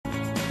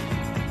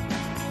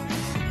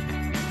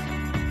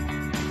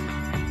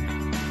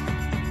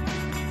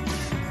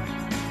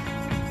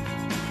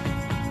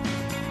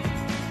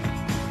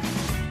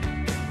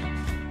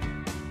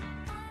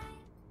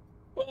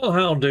Well,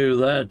 how do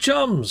there,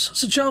 chums?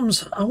 So,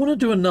 chums, I want to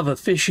do another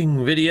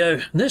fishing video.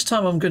 And this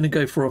time I'm going to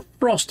go for a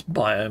frost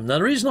biome. Now,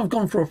 the reason I've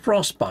gone for a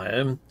frost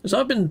biome is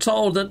I've been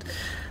told that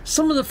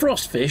some of the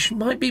frost fish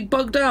might be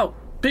bugged out.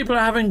 People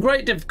are having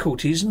great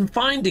difficulties in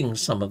finding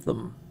some of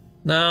them.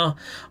 Now,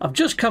 I've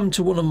just come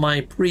to one of my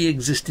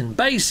pre-existing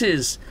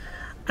bases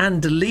and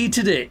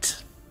deleted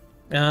it.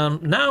 Now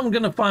I'm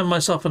going to find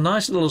myself a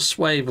nice little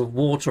swathe of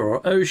water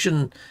or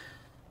ocean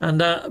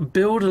and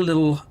build a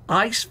little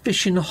ice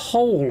fishing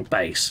hole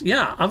base.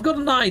 Yeah, I've got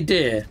an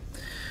idea.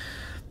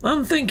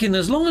 I'm thinking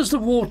as long as the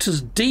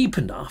water's deep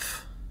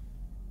enough,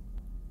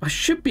 I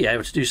should be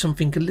able to do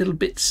something a little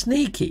bit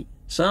sneaky.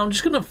 So I'm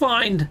just going to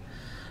find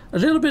a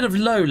little bit of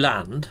low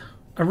land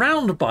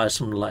around by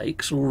some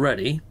lakes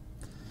already.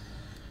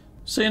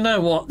 So you know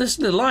what, this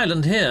little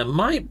island here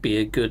might be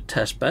a good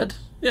test bed.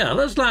 Yeah,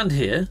 let's land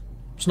here.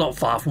 It's not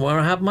far from where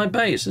I have my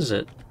base, is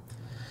it?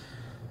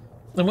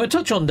 And we'll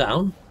touch on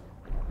down.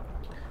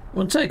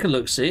 We'll take a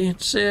look-see,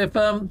 see if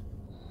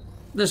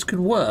this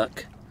could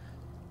work.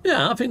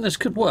 Yeah, I think this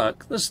could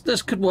work.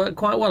 This could work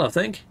quite well, I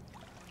think.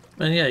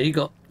 And yeah, you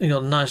got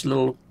a nice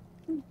little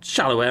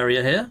shallow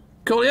area here.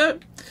 Coolio.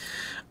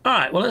 All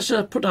right, well, let's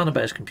put down a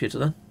base computer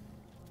then.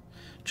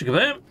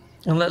 Chicka-boom.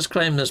 And let's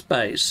claim this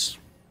base.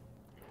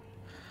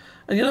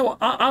 And you know what?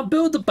 I'll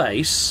build the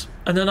base,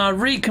 and then I'll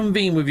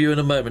reconvene with you in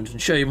a moment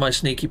and show you my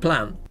sneaky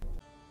plan.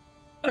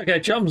 Okay,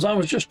 chums, I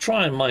was just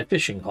trying my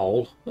fishing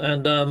hole,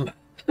 and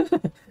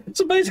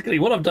so basically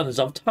what I've done is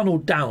I've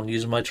tunneled down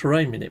using my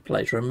terrain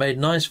manipulator and made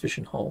a nice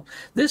fishing hole.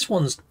 This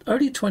one's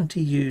only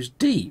 20 U's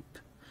deep,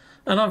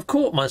 and I've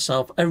caught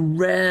myself a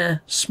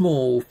rare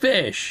small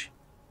fish,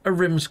 a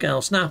rim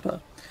scale snapper.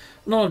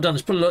 And all I've done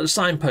is put a little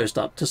signpost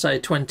up to say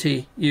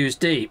 20 U's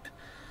deep.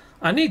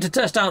 I need to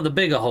test out the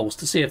bigger holes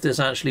to see if this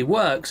actually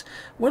works.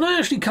 When I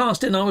actually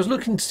cast in, I was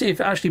looking to see if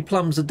it actually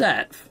plumbs the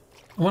depth.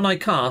 And when I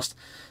cast,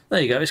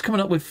 there you go, it's coming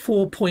up with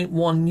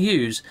 4.1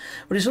 U's.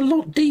 But it's a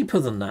lot deeper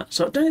than that,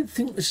 so I don't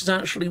think this is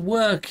actually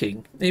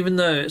working. Even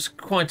though it's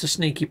quite a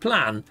sneaky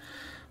plan.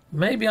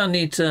 Maybe I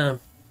need to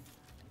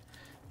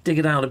dig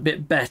it out a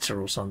bit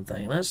better or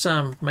something. Let's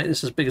make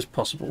this as big as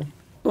possible.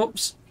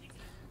 Oops.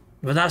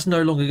 But that's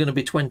no longer going to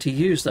be 20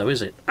 U's though,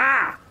 is it?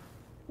 Ah!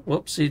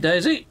 Whoopsie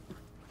daisy.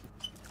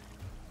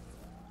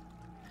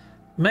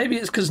 Maybe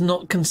it's because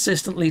not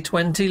consistently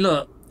 20.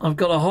 Look, I've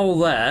got a hole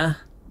there.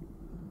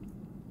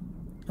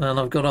 And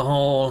I've got a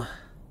hole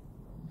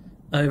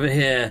over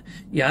here.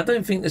 Yeah, I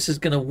don't think this is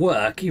going to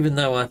work, even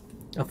though I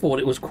thought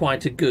it was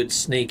quite a good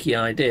sneaky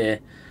idea.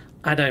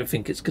 I don't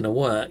think it's going to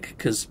work,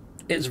 because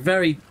it's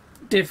very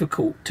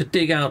difficult to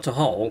dig out a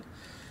hole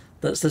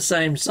that's the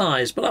same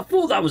size. But I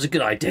thought that was a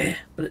good idea,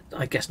 but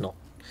I guess not.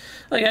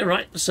 Okay,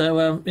 right,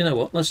 so you know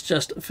what, let's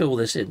just fill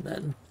this in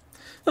then.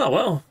 Oh,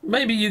 well,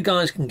 maybe you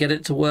guys can get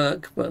it to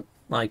work, but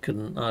I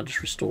couldn't. I'll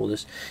just restore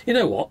this. You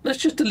know what? Let's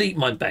just delete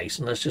my base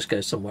and let's just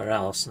go somewhere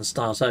else and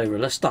start over.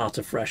 Let's start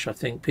afresh, I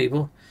think,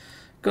 people.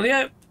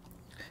 Coolio.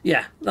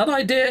 Yeah, that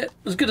idea,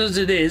 as good as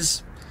it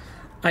is,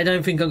 I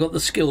don't think I've got the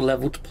skill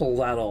level to pull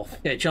that off.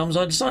 Okay, chums,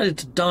 I decided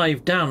to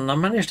dive down and I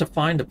managed to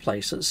find a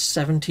place that's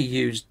 70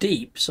 U's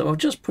deep. So I've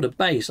just put a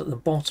base at the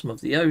bottom of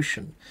the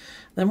ocean.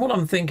 Then what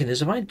I'm thinking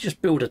is if I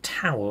just build a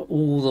tower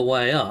all the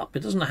way up,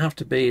 it doesn't have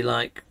to be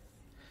like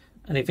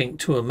anything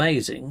too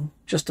amazing,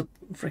 just a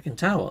freaking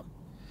tower.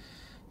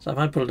 So if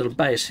I put a little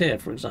base here,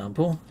 for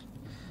example,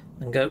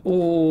 and go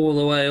all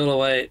the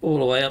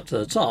way up to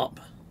the top,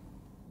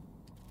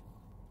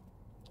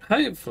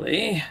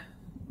 hopefully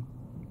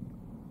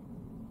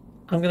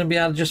I'm going to be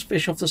able to just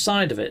fish off the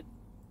side of it.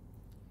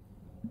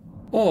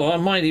 Or I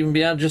might even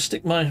be able to just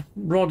stick my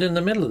rod in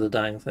the middle of the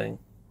dang thing.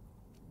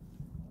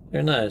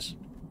 Who knows?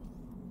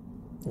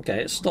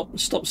 Okay, it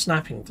stopped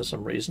snapping for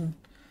some reason.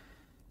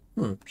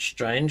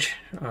 Strange.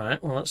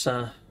 Alright, well let's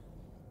I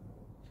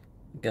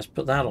guess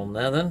put that on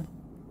there then.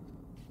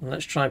 And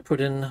let's try put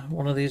in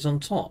one of these on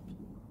top.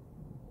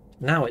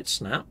 Now it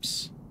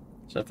snaps.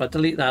 So if I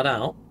delete that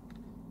out,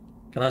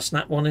 can I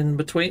snap one in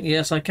between?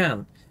 Yes, I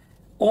can.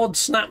 Odd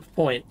snap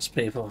points,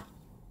 people.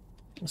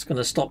 It's going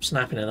to stop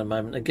snapping in a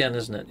moment again,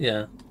 isn't it?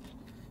 Yeah.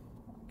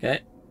 Okay.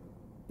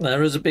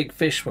 There is a big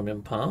fish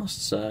swimming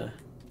past, so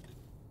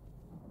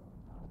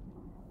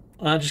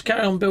I'll just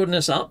carry on building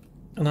this up.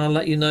 And I'll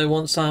let you know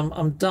once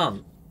I'm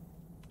done.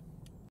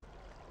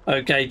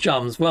 Okay,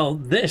 chums, well,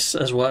 this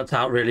has worked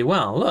out really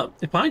well. Look,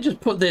 if I just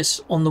put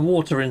this on the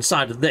water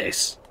inside of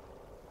this,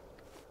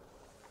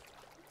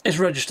 it's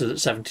registered at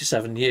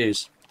 77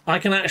 U's. I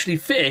can actually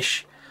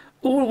fish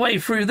all the way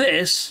through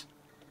this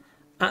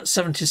at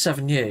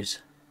 77 U's.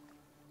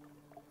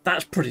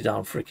 That's pretty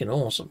darn freaking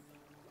awesome.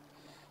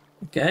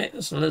 Okay,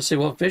 so let's see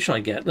what fish I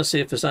get. Let's see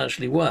if this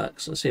actually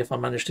works. Let's see if I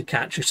manage to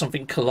catch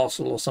something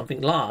colossal or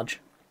something large.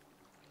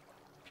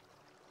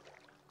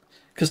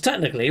 Because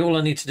technically all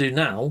I need to do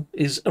now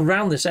is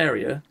around this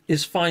area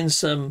is find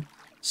some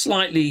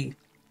slightly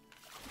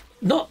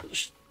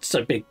not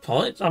so big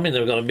points. I mean,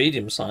 they've got a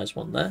medium-sized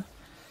one there.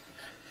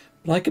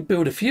 But I could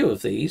build a few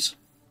of these.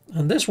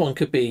 And this one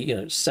could be, you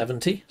know,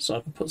 70. So I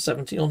can put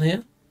 70 on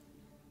here.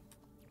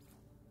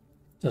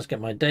 Let's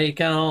get my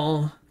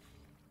decal.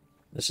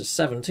 This is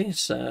 70,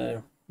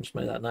 so just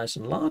make that nice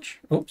and large.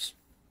 Oops.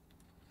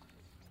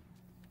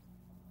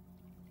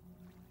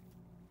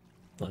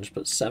 I'll just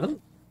put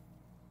 7.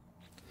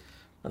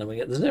 And then we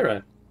get the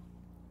 0.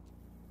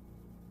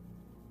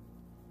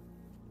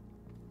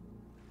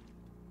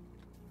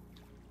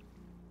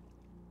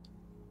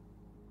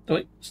 Oh,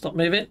 wait, stop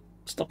moving.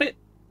 Stop it.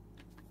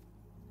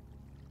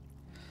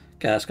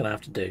 Okay, that's going to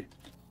have to do.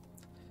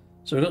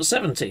 So we've got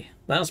 70.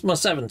 That's my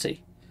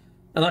 70.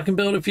 And I can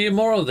build a few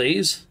more of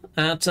these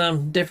at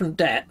different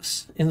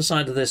depths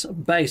inside of this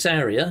base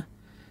area.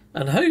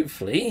 And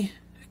hopefully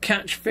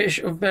catch fish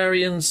of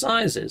varying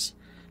sizes.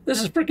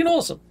 This is freaking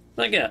awesome.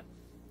 Thank you.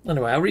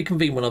 Anyway, I'll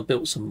reconvene when I've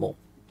built some more.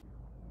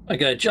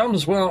 Okay,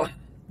 chums, well,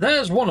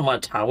 there's one of my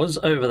towers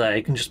over there.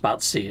 You can just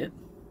about see it.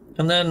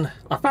 And then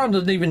I found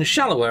an even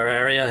shallower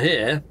area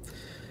here,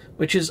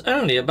 which is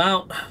only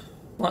about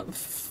like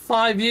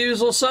 5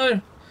 views or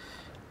so.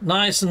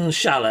 Nice and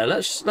shallow.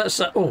 Let's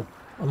oh,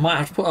 I might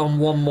have to put on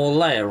one more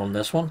layer on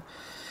this one.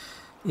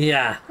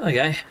 Yeah,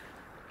 okay.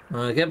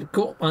 Okay,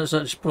 cool. Let's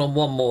just put on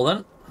one more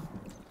then.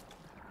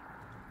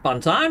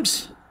 Fun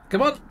times.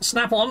 Come on,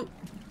 snap on.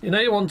 You know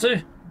you want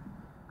to.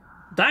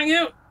 Dang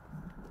you!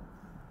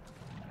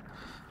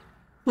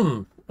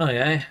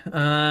 Okay.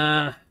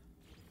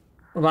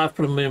 Well, I've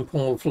put a moon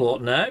pool floor.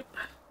 No.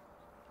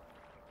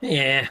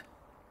 Yeah.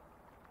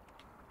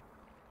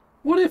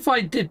 What if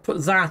I did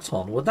put that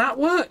on? Would that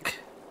work?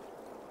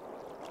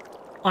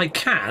 I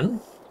can.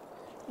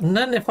 And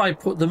then if I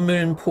put the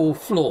moon pool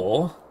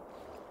floor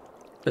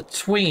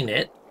between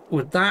it,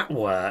 would that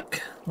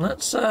work?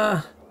 Let's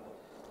put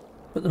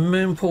the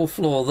moon pool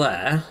floor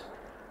there.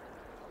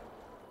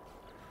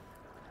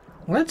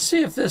 Let's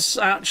see if this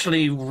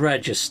actually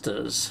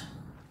registers.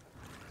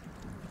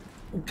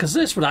 Because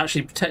this would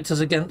actually protect us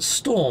against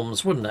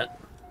storms, wouldn't it?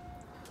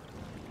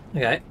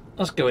 Okay,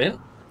 let's go in.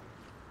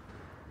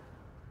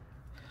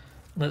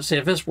 Let's see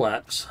if this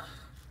works.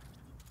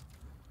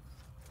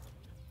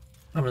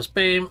 Luminous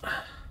beam.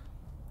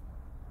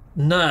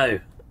 No,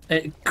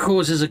 it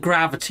causes a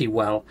gravity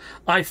well.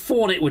 I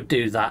thought it would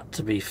do that,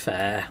 to be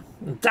fair.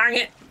 Dang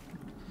it!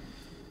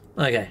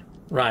 Okay,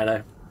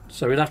 righto.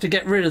 So we'd have to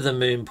get rid of the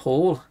moon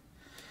pool.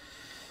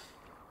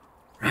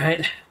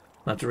 Right,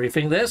 I have to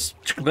rethink this.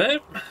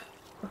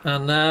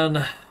 And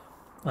then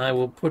I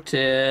will put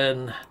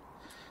in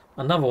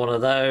another one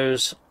of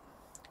those.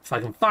 If I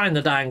can find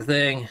the dang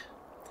thing.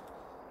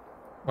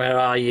 Where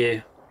are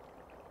you?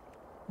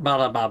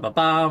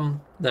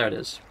 Ba-da-ba-ba-bam. There it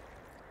is.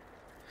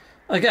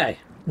 Okay,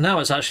 now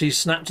it's actually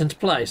snapped into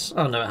place.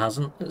 Oh no, it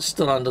hasn't. It's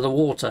still under the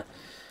water.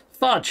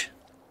 Fudge!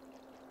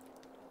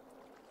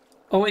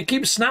 Oh, it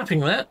keeps snapping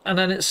there, and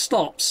then it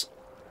stops.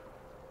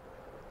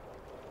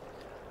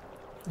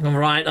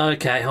 Right,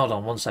 okay, hold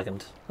on 1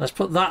 second. Let's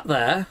put that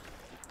there.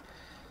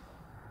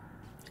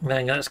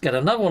 Then let's get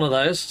another one of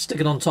those, stick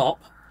it on top.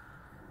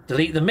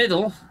 Delete the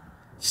middle,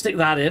 stick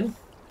that in,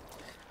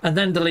 and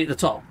then delete the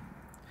top.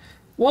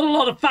 What a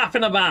lot of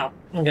faffing about!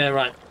 Okay,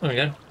 right, there we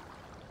go.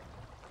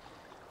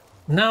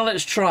 Now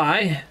let's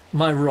try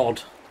my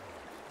rod.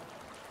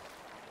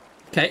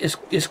 Okay,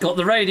 it's got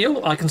the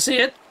radial, I can see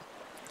it.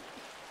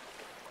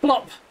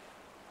 Plop!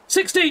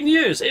 16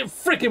 years, it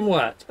freaking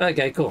worked.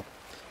 Okay, cool.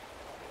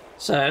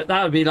 So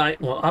that would be like,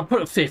 well, I'll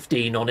put a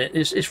 15 on it.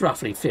 It's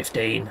roughly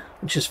 15,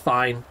 which is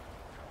fine.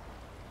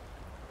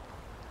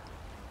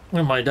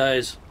 Oh my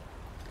days.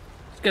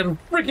 It's getting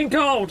freaking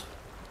cold.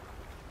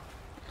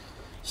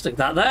 Stick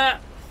that there.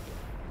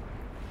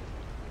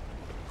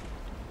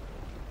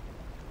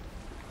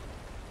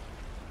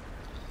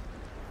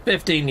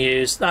 $15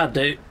 years, that'd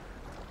do.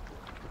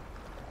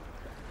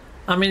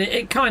 I mean,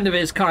 it kind of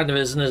is,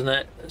 isn't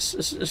it?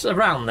 It's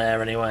around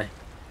there anyway.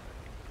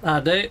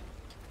 That'd do.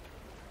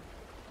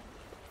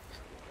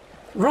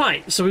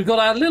 Right, so we've got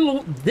our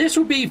little... This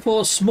will be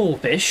for small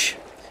fish.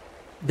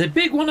 The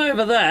big one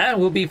over there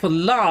will be for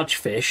large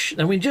fish.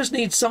 And we just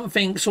need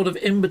something sort of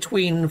in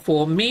between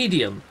for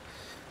medium.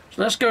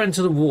 So let's go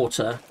into the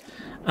water.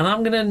 And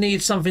I'm going to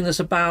need something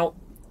that's about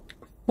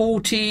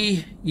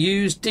 40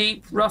 U's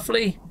deep,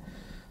 roughly.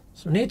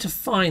 So we need to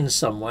find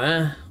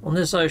somewhere on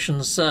this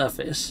ocean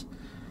surface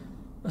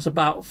that's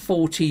about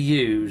 40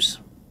 U's.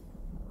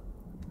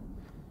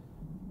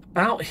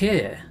 About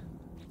here.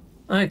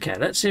 Okay,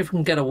 let's see if we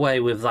can get away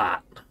with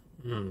that.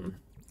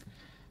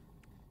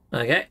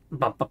 Okay.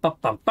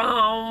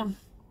 Ba-ba-ba-ba-bam.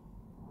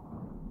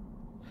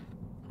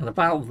 And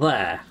about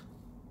there.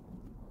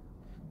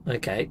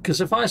 Okay,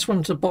 because if I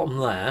swim to the bottom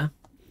there,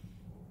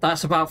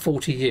 that's about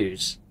 40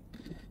 U's.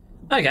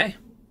 Okay.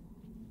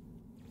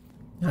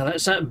 Now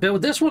let's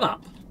build this one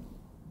up.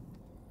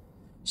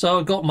 So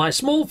I've got my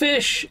small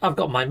fish, I've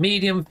got my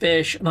medium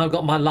fish, and I've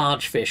got my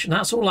large fish, and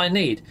that's all I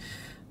need.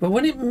 But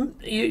when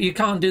you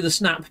can't do the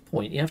snap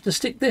point, you have to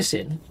stick this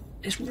in.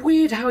 It's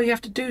weird how you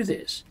have to do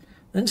this.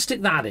 Then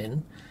stick that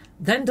in,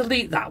 then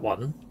delete that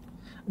one,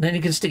 and then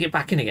you can stick it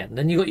back in again.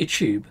 Then you've got your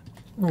tube.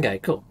 Okay,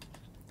 cool.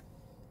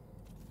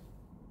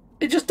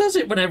 It just does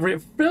it whenever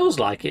it feels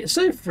like it. It's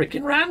so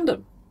freaking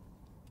random.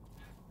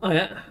 Oh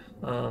yeah,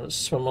 Let's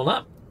swim on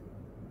up.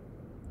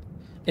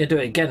 He'll do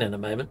it again in a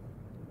moment.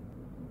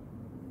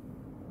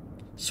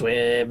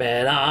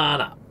 Swimming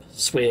on up.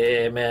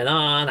 Swimming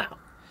on up.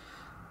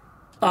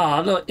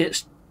 Ah, look,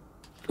 it's...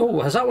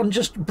 Oh, has that one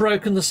just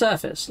broken the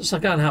surface? Let's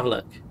go and have a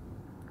look.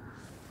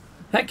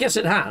 Heck yes,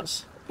 it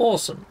has.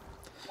 Awesome.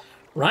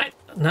 Right,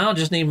 now I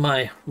just need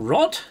my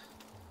rod.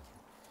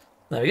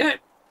 There we go.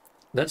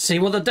 Let's see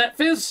what the depth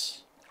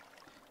is.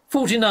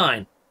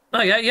 49.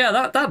 Okay, yeah,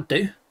 that'd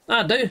do.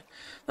 That'd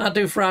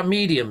do for our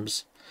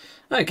mediums.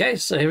 Okay,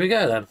 so here we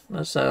go then.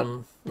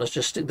 Let's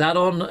just stick that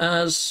on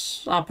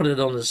as... I'll put it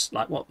on as,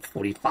 like, what,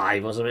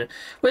 45 or something.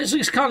 Well,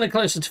 it's kind of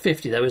closer to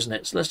 50 though, isn't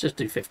it? So let's just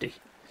do 50.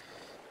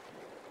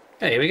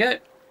 Okay, here we go.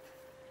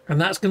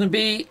 And that's going to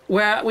be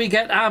where we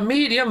get our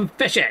medium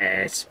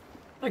fishes.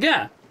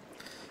 Okay.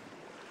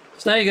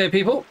 So there you go,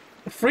 people.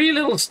 3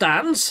 little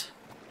stands.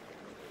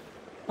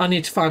 I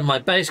need to find my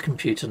base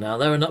computer now,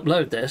 though, and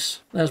upload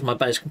this. There's my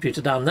base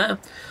computer down there.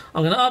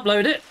 I'm going to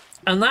upload it.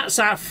 And that's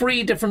our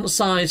 3 different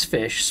size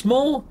fish.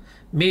 Small,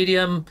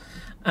 medium,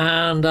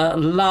 and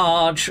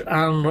large.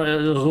 And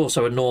it was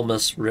also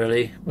enormous,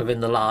 really, within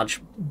the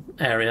large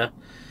area.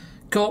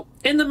 Cool.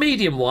 In the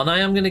medium one, I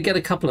am going to get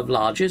a couple of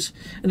larges.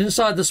 And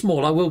inside the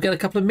small, I will get a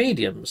couple of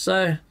mediums.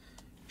 So,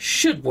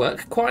 should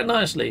work quite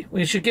nicely.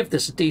 We should give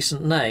this a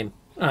decent name.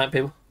 Alright,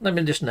 people. Let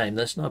me just name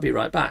this and I'll be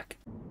right back.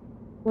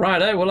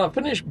 Righto, well, I've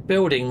finished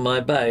building my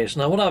base.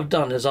 Now, what I've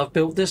done is I've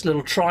built this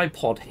little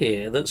tripod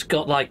here that's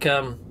got, like,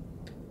 a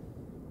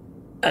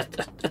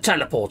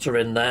teleporter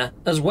in there,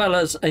 as well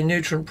as a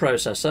nutrient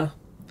processor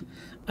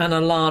and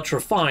a large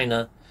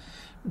refiner.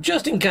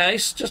 Just in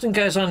case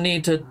I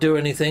need to do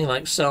anything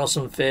like sell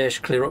some fish,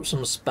 clear up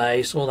some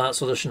space, all that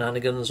sort of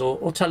shenanigans,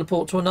 or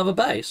teleport to another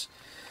base.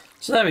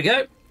 So there we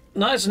go.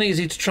 Nice and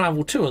easy to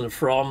travel to and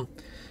from.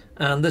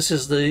 And this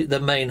is the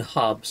main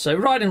hub. So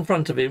right in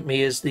front of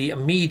me is the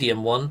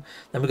medium one.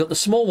 Then we've got the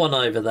small one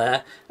over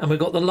there. And we've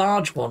got the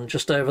large one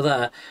just over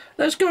there.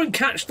 Let's go and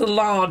catch the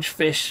large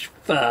fish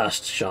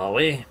first, shall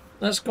we?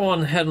 Let's go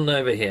on heading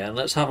over here and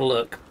let's have a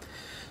look.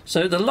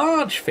 So the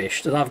large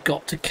fish that I've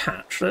got to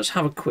catch, let's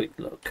have a quick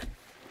look.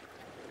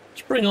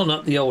 Let's bring on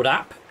up the old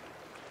app.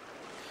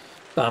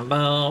 Bam,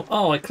 bam.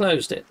 Oh, I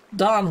closed it.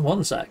 Done.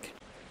 One sec.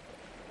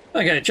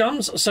 Okay,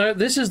 chums, so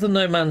this is the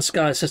No Man's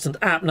Sky Assistant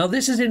app. Now,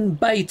 this is in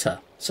beta,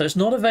 so it's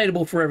not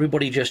available for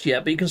everybody just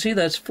yet, but you can see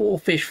there's 4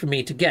 fish for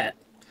me to get.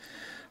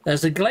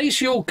 There's a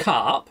glacial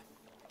carp,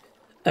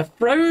 a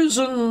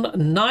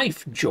frozen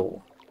knife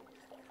jaw,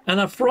 and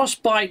a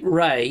frostbite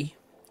ray,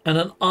 and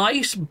an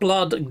ice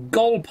blood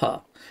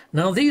gulper.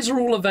 Now, these are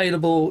all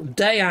available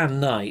day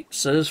and night,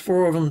 so there's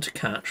 4 of them to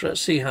catch.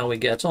 Let's see how we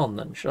get on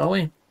then, shall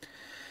we?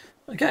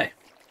 Okay.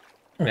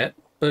 Okay,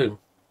 boom.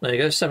 There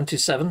you go,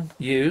 77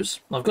 use.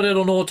 I've got it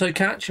on auto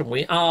catch and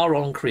we are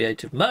on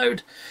creative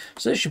mode.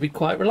 So this should be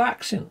quite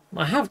relaxing.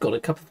 I have got a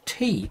cup of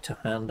tea to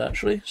hand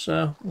actually.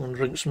 So I'm going to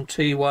drink some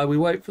tea while we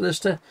wait for this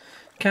to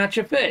catch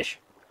a fish.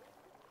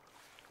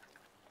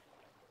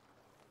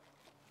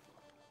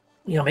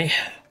 Yummy.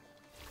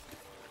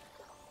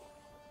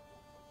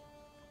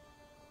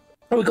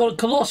 Oh, we've got a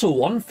colossal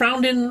one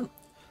found in...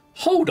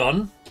 Hold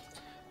on.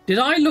 Did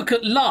I look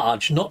at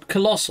large, not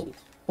colossal?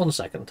 1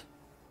 second.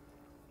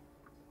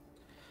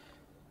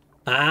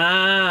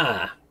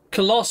 Ah,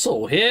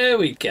 colossal. Here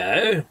we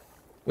go.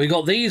 We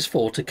got these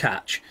 4 to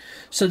catch.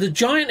 So the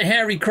giant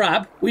hairy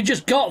crab, we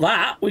just got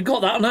that. We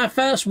got that on our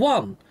first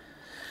one.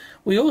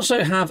 We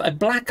also have a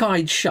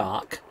black-eyed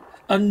shark,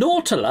 a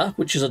nautila,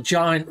 which is a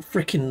giant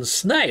frickin'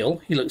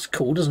 snail. He looks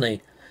cool, doesn't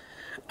he?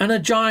 And a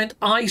giant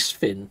ice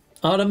fin.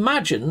 I'd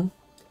imagine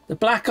the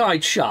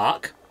black-eyed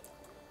shark,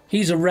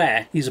 he's a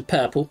rare. He's a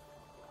purple.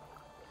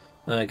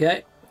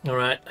 Okay, all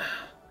right.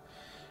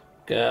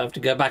 I have to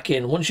go back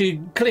in. Once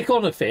you click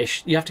on a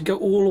fish, you have to go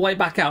all the way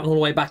back out and all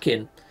the way back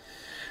in.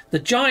 The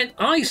giant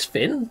ice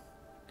fin,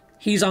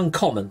 he's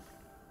uncommon.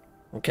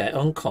 Okay,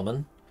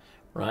 uncommon.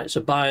 Right, so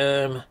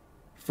biome,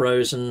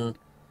 frozen,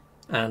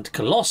 and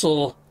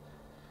colossal.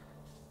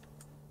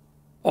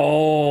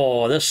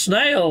 Oh, the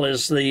snail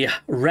is the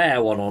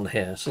rare one on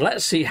here. So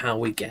let's see how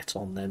we get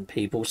on then,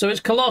 people. So it's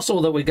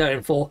colossal that we're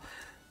going for.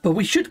 But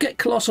we should get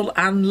colossal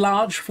and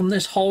large from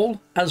this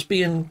hole as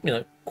being, you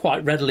know,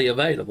 quite readily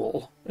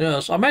available.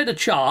 Yes, I made a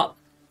chart.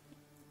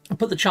 I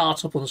put the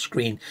chart up on the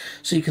screen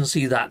so you can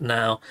see that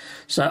now.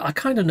 So I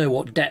kind of know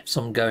what depths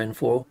I'm going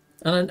for.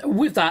 And then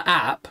with that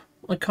app,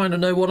 I kind of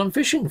know what I'm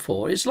fishing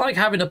for. It's like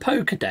having a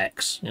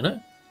Pokedex, you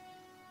know.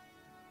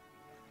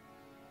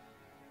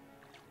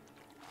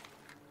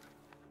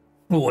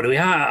 What do we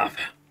have?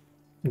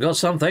 We've got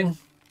something.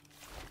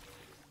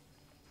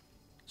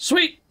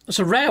 Sweet. It's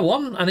a rare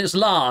one and it's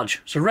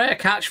large. It's a rare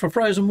catch for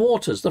frozen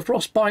waters, the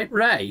frostbite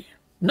ray.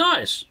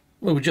 Nice.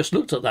 Well, we just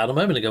looked at that a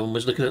moment ago when we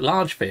was looking at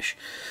large fish.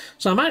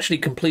 So I'm actually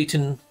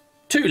completing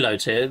 2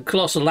 loads here,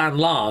 colossal and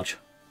large,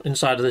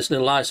 inside of this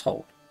little ice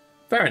hole.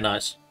 Very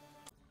nice.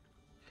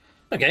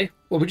 Okay,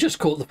 well, we just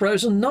caught the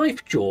frozen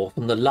knife jaw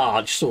from the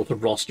large sort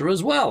of roster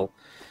as well.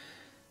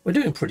 We're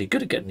doing pretty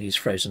good at getting these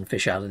frozen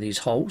fish out of these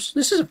holes.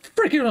 This is a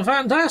freaking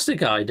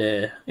fantastic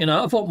idea. You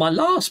know, I thought my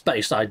last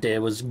space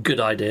idea was a good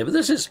idea, but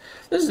this is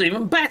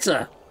even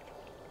better.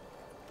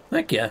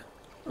 Heck yeah.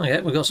 Okay,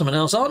 we've got something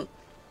else on.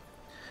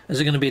 Is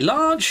it going to be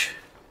large?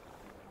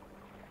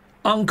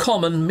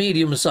 Uncommon,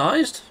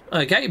 medium-sized.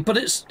 Okay, but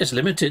it's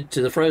limited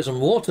to the frozen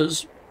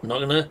waters. I'm not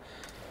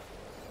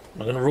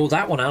gonna rule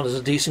that one out as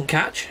a decent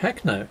catch.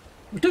 Heck no.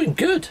 We're doing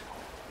good.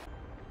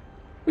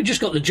 We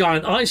just got the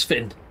giant ice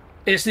fin.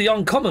 It's the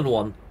uncommon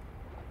one.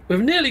 We've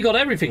nearly got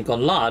everything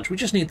on large. We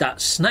just need that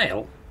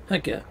snail.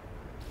 Heck yeah.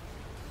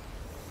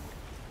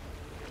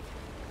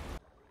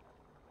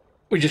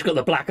 We just got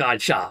the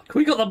black-eyed shark.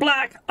 We got the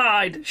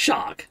black-eyed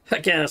shark.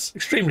 Heck yes.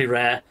 Extremely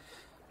rare.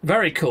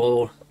 Very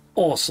cool.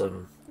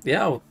 Awesome.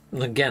 Yeah,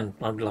 and again,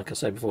 like I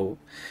said before,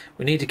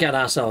 we need to get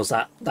ourselves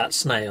that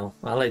snail.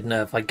 I'll let you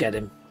know if I get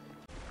him.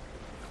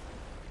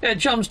 Yeah,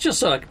 jumps just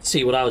so I could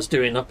see what I was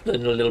doing, up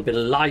in a little bit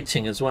of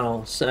lighting as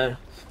well. So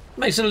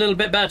makes it a little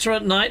bit better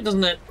at night,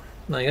 doesn't it?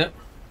 There you go.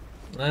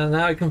 And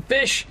now I can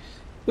fish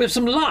with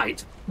some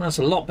light. That's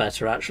a lot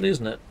better, actually,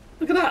 isn't it?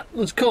 Look at that.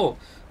 That's cool.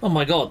 Oh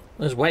my god,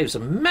 those waves are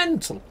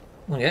mental.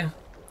 Okay.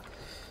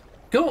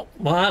 Cool.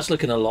 Well, that's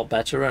looking a lot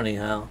better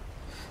anyhow.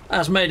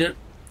 That's made it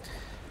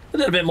a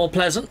little bit more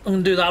pleasant. I'm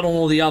going to do that on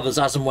all the others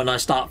as and when I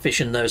start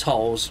fishing those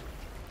holes.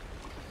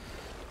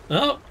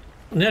 Oh,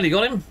 nearly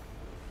got him.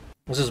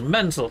 This is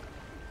mental.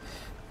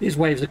 These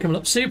waves are coming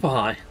up super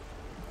high.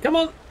 Come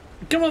on.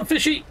 Come on,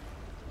 fishy.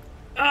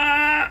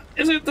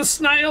 Is it the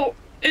snail?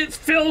 It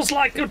feels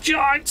like a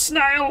giant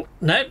snail.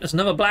 Nope, it's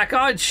another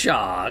black-eyed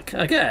shark.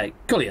 Okay,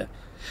 cool ya.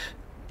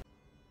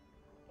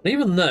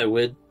 Even though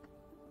we're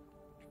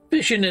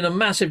fishing in a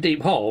massive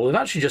deep hole, we've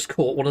actually just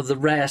caught one of the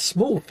rare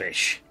small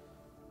fish.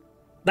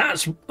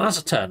 That's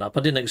a turn up. I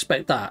didn't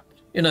expect that.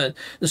 You know,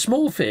 the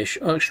small fish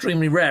are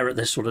extremely rare at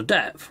this sort of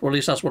depth, or at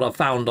least that's what I've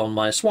found on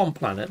my swamp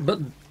planet.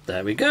 But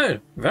there we go.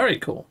 Very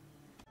cool.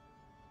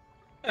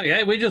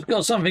 Okay, we just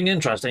got something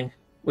interesting.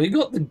 We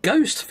got the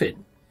ghost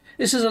fin.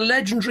 This is a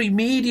legendary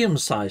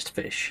medium-sized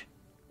fish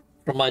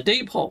from my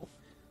deep hole.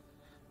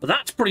 But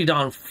that's pretty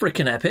darn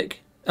frickin'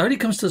 epic. It only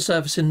comes to the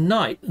surface in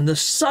night, and the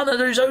sun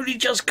has only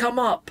just come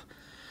up.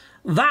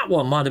 That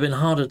one might have been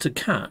harder to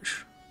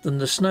catch than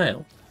the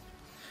snail.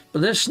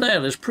 But this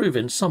snail is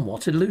proving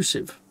somewhat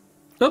elusive.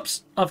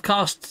 Oops, I've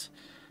cast...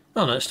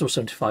 Oh no, it's still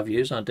 75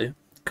 views, I do.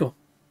 Cool.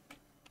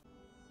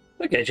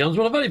 Okay, Johns,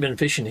 well, I've only been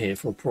fishing here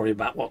for probably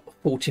about, what,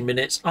 40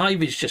 minutes.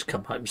 Ivy's just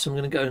come home, so I'm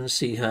going to go and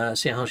see her,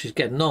 see how she's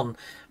getting on.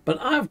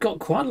 But I've got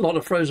quite a lot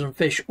of frozen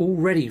fish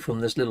already from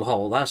this little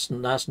hole. That's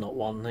not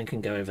one. They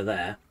can go over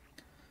there.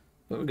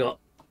 But we've got...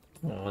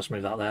 Oh, let's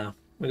move that there.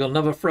 We've got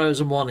another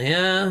frozen one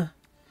here.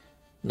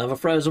 Another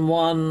frozen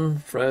one.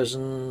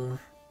 Frozen...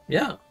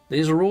 Yeah,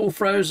 these are all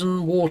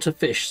frozen water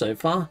fish so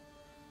far.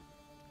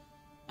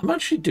 I'm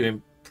actually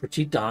doing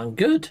pretty darn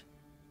good.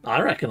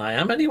 I reckon I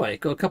am anyway.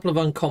 Got a couple of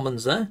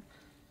uncommons there.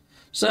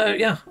 So,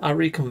 yeah, I'll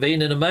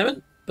reconvene in a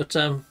moment. But,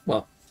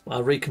 well,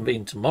 I'll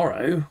reconvene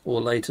tomorrow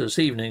or later this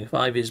evening if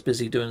Ivy's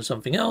busy doing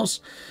something else.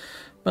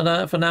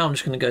 But for now, I'm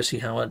just going to go see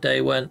how our day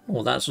went,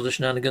 all that sort of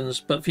shenanigans.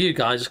 But for you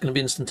guys, it's going to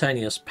be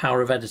instantaneous.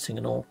 Power of editing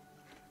and all.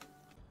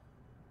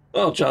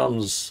 Well,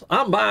 chums,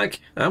 I'm back,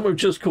 and we've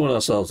just caught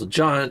ourselves a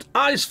giant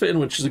ice fin,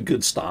 which is a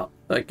good start,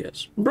 I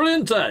guess.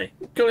 Brilliant day.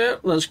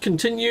 Let's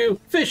continue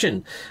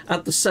fishing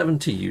at the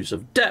 70 U's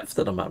of depth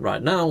that I'm at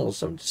right now, or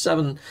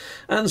 77,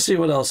 and see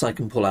what else I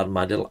can pull out of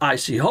my little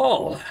icy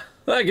hole,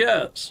 I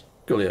guess.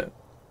 Coolio.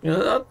 You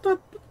know,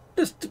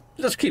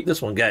 let's keep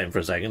this one going for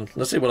a second.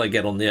 Let's see what I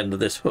get on the end of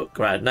this hook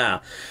right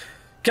now.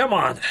 Come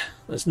on.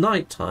 It's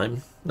night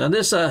time. Now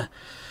this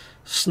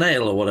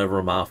snail or whatever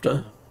I'm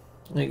after,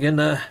 it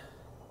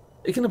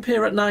can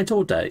appear at night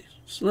or day.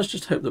 So let's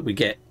just hope that we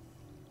get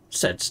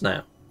said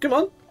snail. Come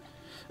on.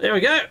 There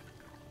we go.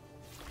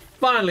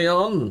 Finally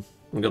on.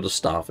 We've got a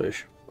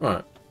starfish.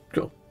 Alright,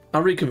 cool.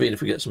 I'll reconvene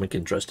if we get something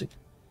interesting.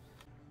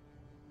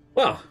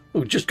 Well,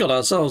 we've just got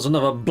ourselves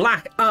another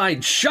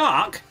black-eyed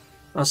shark.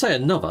 I say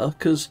another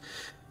because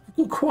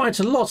we've got quite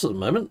a lot at the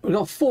moment. We've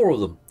got 4 of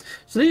them.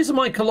 So these are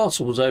my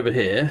colossals over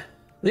here.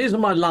 These are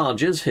my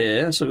larges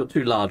here. So I've got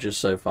 2 larges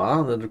so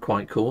far. They're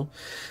quite cool.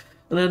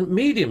 And then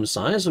medium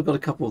size, I've got a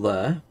couple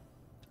there.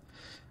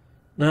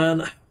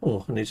 And,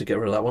 oh, I need to get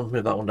rid of that one.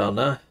 Move that one down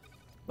there.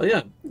 But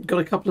yeah, got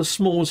a couple of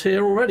smalls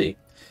here already.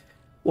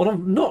 What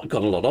I've not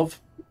got a lot of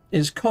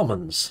is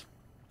commons.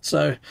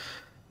 So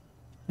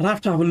I'll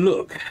have to have a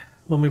look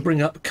when we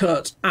bring up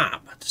Kurt's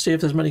app to see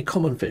if there's many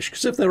common fish.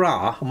 Because if there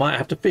are, I might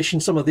have to fish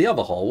in some of the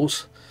other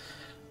holes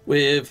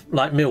with,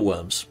 like,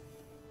 mealworms.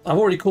 I've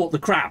already caught the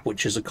crab,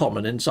 which is a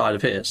common inside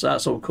of here, so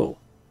that's all cool.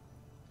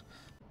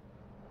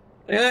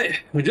 Okay,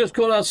 we just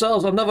caught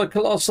ourselves another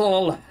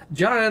colossal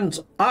giant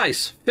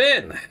ice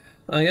fin.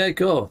 Okay,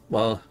 cool.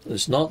 Well,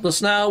 it's not the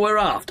snail we're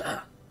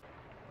after.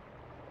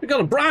 We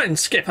got a brine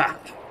skipper.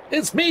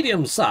 It's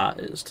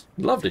medium-sized.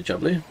 Lovely,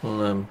 jubbly.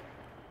 Well,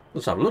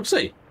 let's have a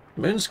look-see.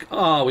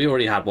 Oh, we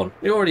already had one.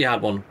 We already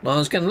had one. I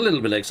was getting a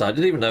little bit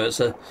excited, even though it's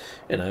a,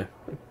 you know,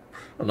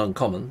 an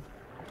uncommon.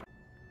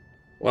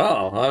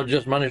 Well, I've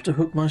just managed to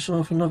hook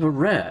myself another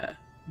rare,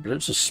 but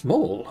it's a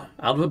small,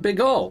 out of a big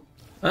hole.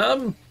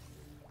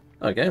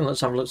 Okay, let's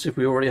have a look, see if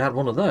we already had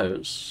one of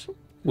those.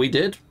 We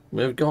did.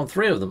 We've got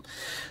 3 of them.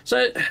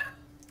 So,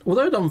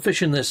 although I'm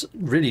fishing this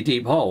really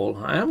deep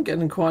hole, I am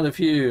getting quite a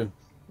few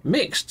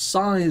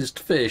mixed-sized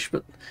fish,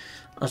 but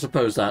I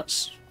suppose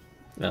that's,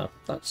 yeah,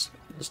 that's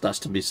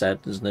to be said,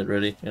 isn't it,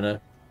 really, you know?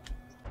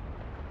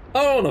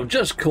 Oh, and I've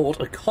just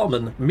caught a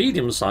common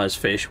medium-sized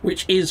fish,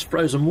 which is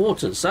frozen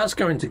waters. So that's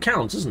going to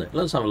count, isn't it?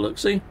 Let's have a look,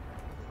 see?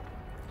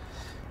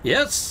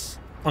 Yes,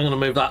 I'm going to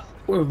move that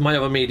with my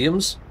other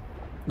mediums.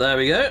 There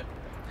we go.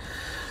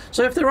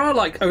 So if there are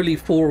like only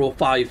 4 or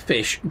 5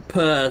 fish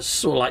per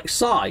sort of like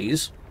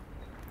size,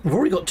 I've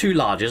already got 2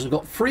 larges. I've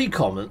got 3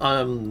 common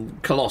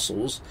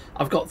colossals.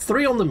 I've got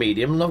 3 on the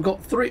medium, and I've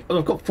got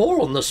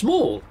 4 on the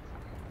small.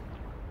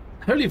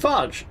 Holy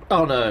fudge!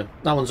 Oh no,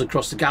 that one's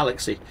across the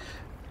galaxy.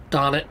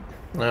 Darn it.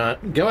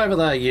 Alright, go over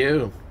there,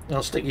 you.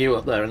 I'll stick you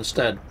up there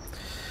instead.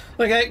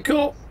 Okay,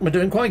 cool. We're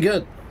doing quite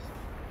good.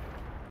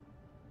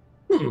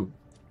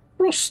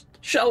 Frost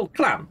shell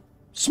clam.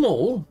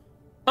 Small.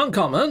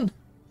 Uncommon.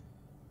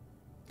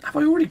 Have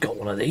I already got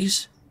one of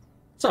these?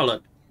 Let's have a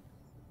look.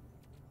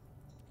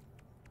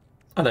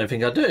 I don't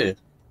think I do.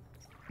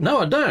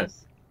 No, I don't.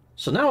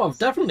 So now I've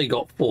definitely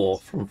got 4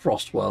 from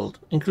Frost World,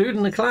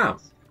 including the clam.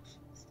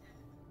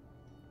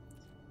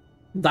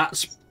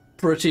 That's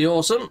pretty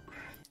awesome.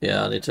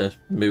 Yeah, I need to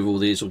move all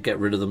these or get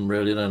rid of them,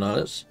 really, don't I?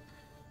 Let's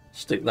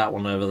stick that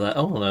one over there.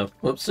 Oh, no.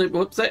 Whoopsie,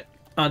 whoopsie.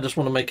 I just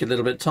want to make it a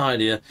little bit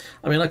tidier.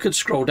 I mean, I could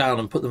scroll down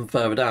and put them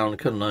further down,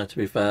 couldn't I, to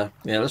be fair?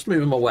 Yeah, let's move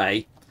them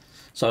away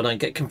so I don't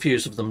get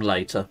confused with them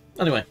later.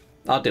 Anyway,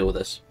 I'll deal with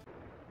this.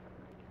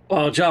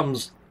 Well,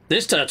 chums,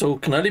 this turtle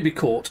can only be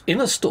caught in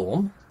a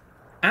storm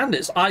and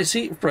it's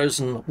icy,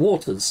 frozen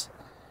waters.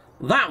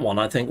 That one,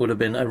 I think, would have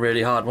been a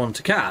really hard one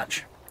to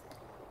catch.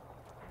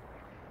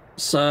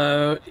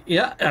 So,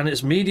 yeah, and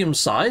it's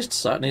medium-sized,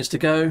 so it needs to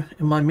go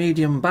in my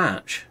medium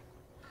batch.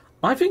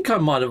 I think I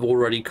might have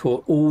already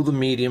caught all the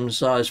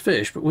medium-sized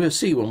fish, but we'll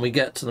see when we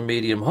get to the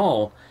medium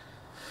hole.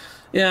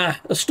 Yeah,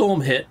 a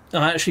storm hit,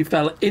 and I actually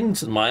fell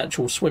into my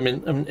actual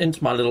swimming,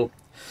 into my little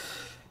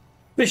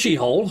fishy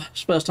hole.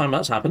 It's the first time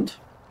that's happened.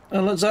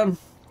 And let's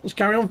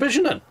carry on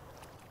fishing then.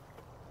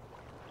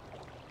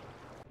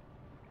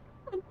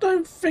 I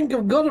don't think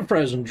I've got a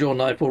frozen jaw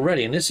knife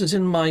already, and this is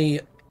in my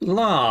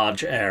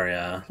large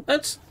area.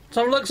 Let's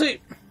have a look,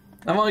 see.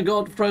 Have I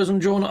got frozen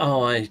jaw knife?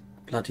 Oh, I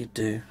bloody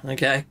do.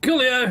 Okay,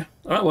 coolio.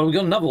 Alright, well, we've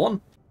got another one.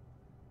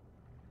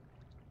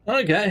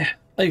 Okay,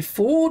 a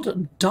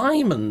Ford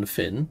diamond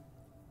fin,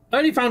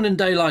 only found in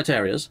daylight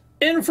areas,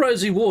 in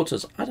frozen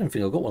waters. I don't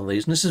think I've got one of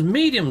these, and this is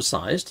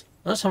medium-sized.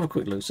 Let's have a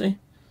quick look, see.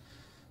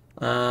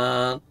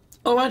 Oh,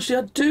 actually,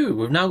 I do.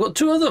 We've now got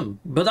 2 of them,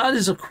 but that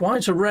is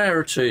quite a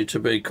rarity to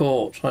be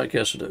caught. I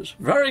guess it is.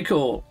 Very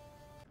cool.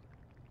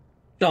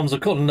 Chums,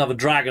 I've caught another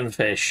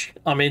dragonfish.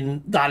 I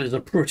mean, that is a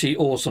pretty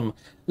awesome,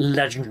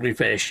 legendary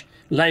fish.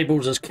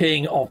 Labelled as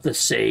king of the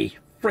sea.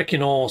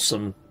 Freaking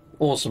awesome.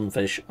 Awesome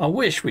fish. I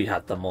wish we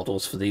had the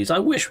models for these. I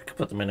wish we could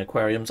put them in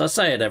aquariums. I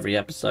say it every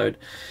episode.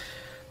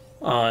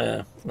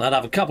 I'd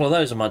have a couple of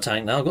those in my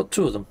tank now. I've got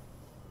 2 of them.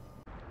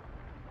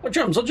 Well,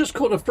 chums, I just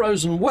caught a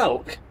frozen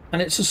whelk.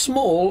 And it's a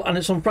small, and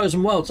it's on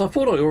frozen worlds. I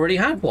thought I already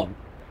had one.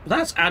 But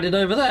that's added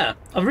over there.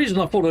 And the reason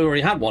I thought I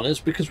already had one is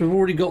because we've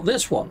already got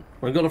this one.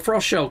 We've got a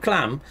frost shell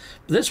clam.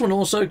 But this one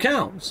also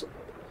counts.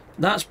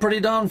 That's pretty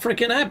darn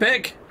freaking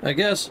epic, I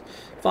guess.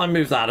 If I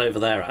move that over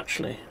there,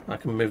 actually, I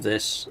can move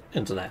this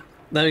into there.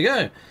 There we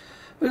go.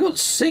 We've got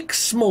 6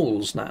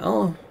 smalls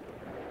now.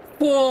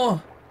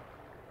 4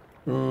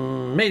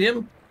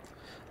 medium.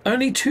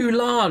 Only 2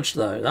 large,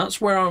 though. That's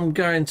where I'm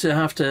going to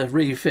have to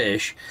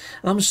refish.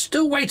 And I'm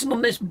still waiting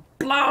on this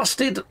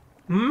blasted,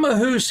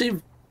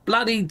 mahoosive,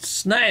 bloody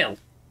snail.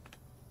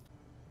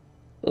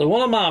 The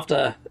one I'm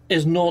after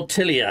is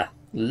Nautilia.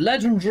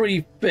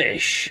 Legendary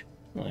fish.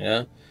 There you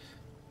go.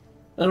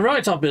 And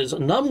right up is,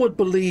 none would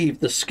believe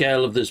the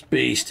scale of this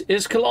beast.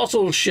 Its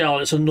colossal shell,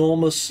 its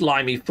enormous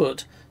slimy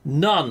foot.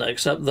 None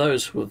except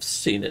those who have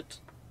seen it.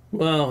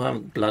 Well, I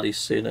haven't bloody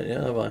seen it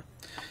yet, have I?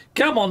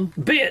 Come on,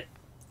 be it.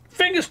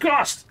 Fingers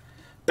crossed!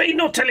 Be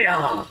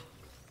Nautilia!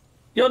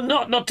 You're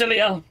not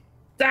Nautilia!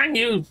 Dang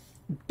you,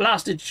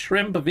 blasted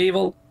shrimp of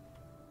evil!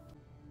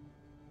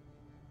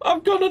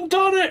 I've gone and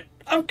done it!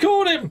 I've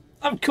caught him!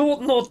 I've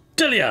caught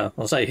Nautilia!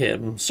 I'll say here,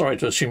 I'm sorry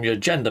to assume your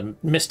gender,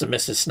 Mr. and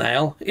Mrs.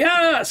 Snail.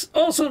 Yes!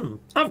 Awesome!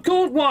 I've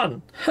caught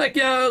one! Heck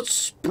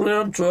yes!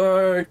 Brilliant!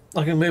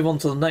 I can move on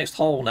to the next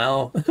hole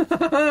now.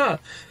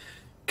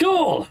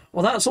 Cool!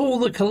 Well, that's all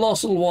the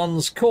colossal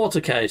ones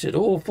corticated,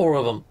 all 4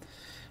 of them.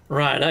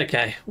 Right,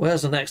 okay,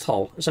 where's the next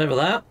hole? It's over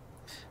there.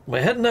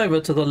 We're heading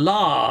over to the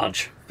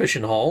large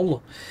fishing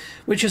hole,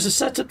 which is a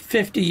set at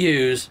 50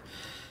 U's.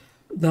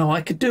 Now,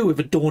 I could do with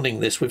adorning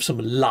this with some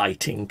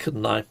lighting,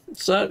 couldn't I?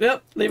 So,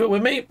 yep, leave it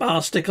with me.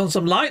 I'll stick on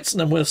some lights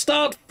and then we'll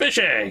start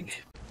fishing.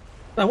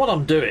 Now, what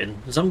I'm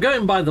doing is I'm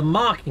going by the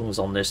markings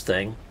on this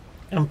thing.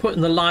 I'm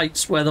putting the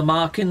lights where the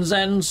markings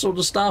end, sort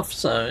of stuff,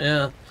 so,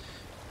 yeah.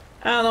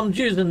 And I'm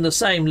using the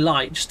same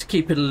light just to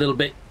keep it a little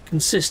bit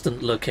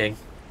consistent looking.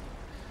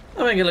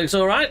 I think it looks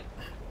alright.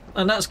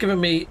 And that's given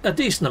me a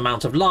decent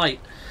amount of light.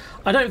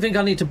 I don't think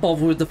I need to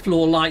bother with the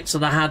floor lights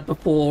that I had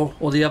before,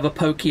 or the other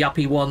pokey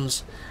uppy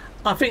ones.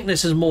 I think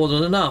this is more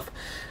than enough.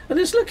 And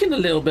it's looking a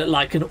little bit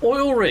like an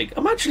oil rig.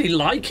 I'm actually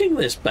liking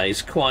this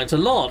base quite a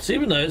lot,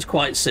 even though it's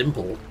quite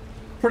simple.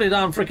 Pretty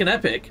damn freaking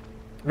epic.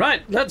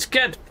 Right, let's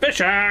get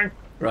fishing.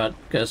 Right,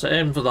 okay, so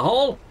aim for the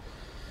hole.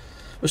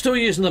 We're still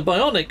using the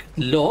bionic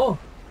lure.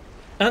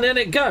 And in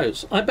it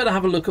goes. I better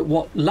have a look at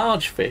what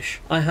large fish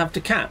I have to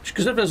catch,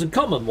 because if there's a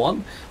common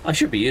one, I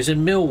should be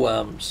using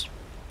mealworms.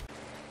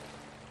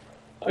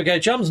 Okay,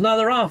 chums, now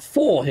there are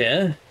 4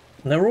 here,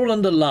 and they're all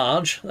under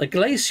large. A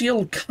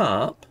glacial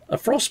carp, a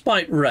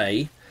frostbite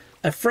ray,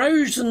 a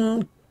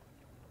frozen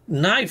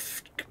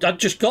knife, I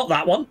just got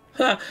that one.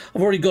 I've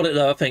already got it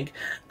though, I think.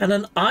 And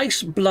an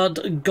ice blood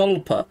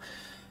gulper.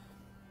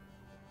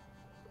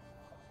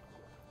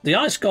 The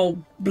ice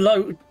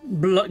gulper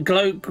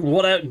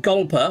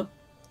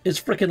is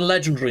freaking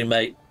legendary,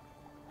 mate.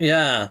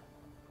 Yeah.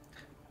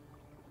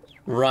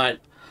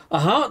 Right. A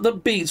heart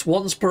that beats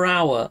once per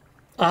hour.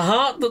 A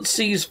heart that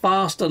sees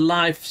faster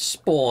life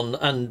spawn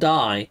and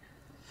die.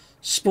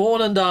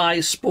 Spawn and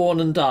die, spawn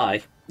and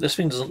die. This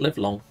thing doesn't live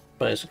long,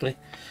 basically.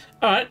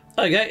 Alright,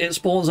 okay, it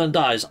spawns and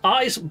dies.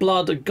 Ice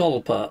blood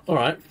gulper.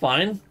 Alright,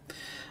 fine.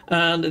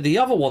 And the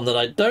other one that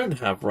I don't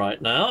have right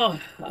now,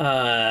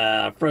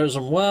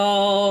 frozen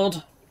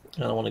world,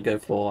 and I want to go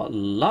for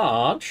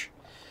large,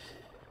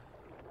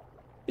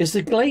 is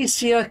the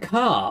glacier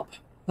carp.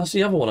 That's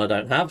the other one I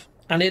don't have.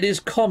 And it is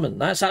common.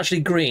 That's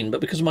actually green,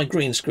 but because of my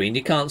green screen,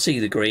 you can't see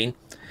the green.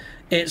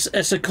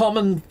 It's a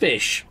common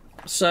fish.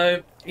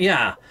 So,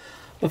 yeah.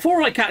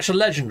 Before I catch a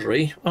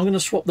legendary, I'm going to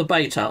swap the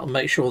bait out and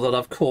make sure that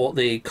I've caught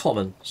the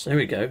common. So here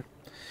we go.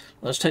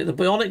 Let's take the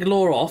bionic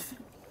lure off.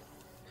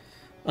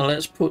 And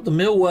let's put the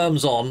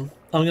mealworms on.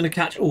 I'm going to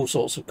catch all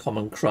sorts of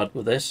common crud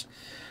with this.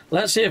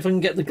 Let's see if I can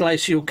get the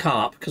glacial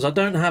carp, because I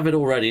don't have it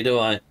already, do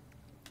I?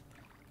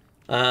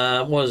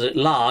 What is it?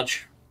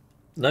 Large.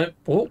 Nope.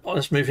 Oh,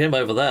 let's move him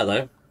over there,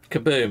 though.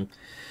 Kaboom.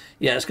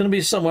 Yeah, it's going to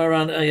be somewhere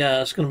around...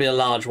 yeah, it's going to be a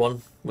large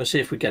one. We'll see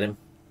if we get him.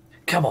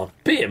 Come on.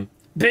 Be him.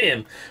 Be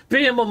him.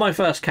 Be him on my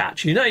first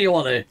catch. You know you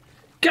want to.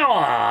 Go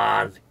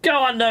on. Go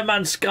on, No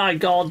Man's Sky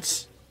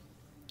gods.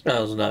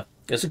 Oh, no.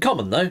 It's a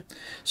common, though.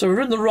 So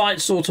we're in the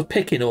right sort of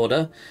picking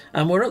order,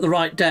 and we're at the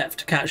right depth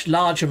to catch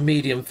large and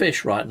medium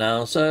fish right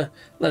now. So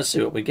let's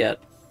see what we get.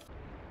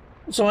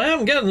 So I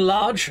am getting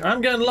large.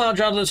 I'm getting large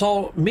out of this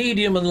whole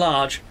medium and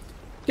large.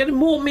 Getting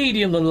more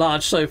medium than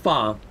large so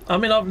far. I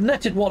mean, I've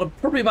netted, what,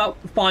 probably about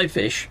 5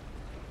 fish.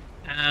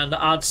 And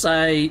I'd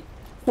say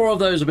 4 of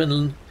those have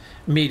been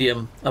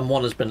medium and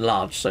 1 has been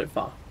large so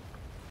far.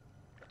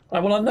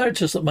 Right, well, I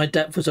noticed that my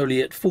depth was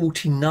only at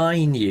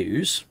 49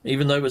 U's,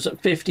 even though it was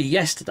at 50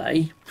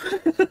 yesterday.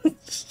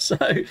 So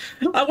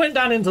I went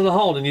down into the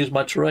hole and used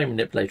my terrain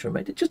manipulator and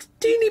made it just a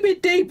teeny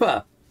bit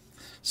deeper.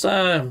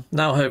 So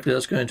now hopefully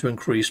that's going to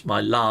increase my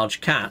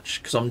large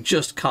catch, because I'm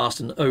just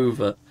casting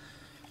over.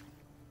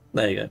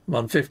 There you go. I'm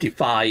on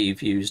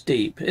 55 U's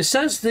deep. It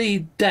says the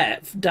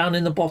depth down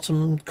in the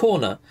bottom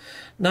corner.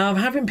 Now I'm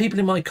having people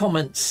in my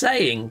comments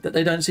saying that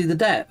they don't see the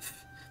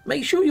depth.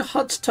 Make sure your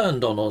HUD's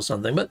turned on or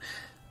something, but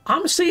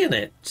I'm seeing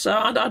it, so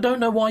I don't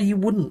know why you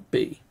wouldn't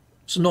be.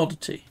 It's an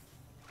oddity.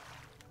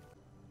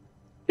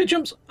 Hey,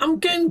 chumps, I'm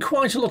getting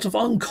quite a lot of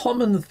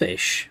uncommon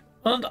fish.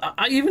 And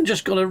I even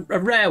just got a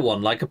rare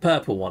one, like a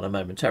purple one, a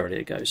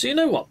momentarily ago. So you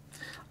know what?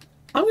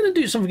 I'm going to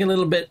do something a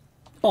little bit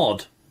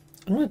odd.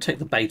 I'm going to take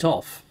the bait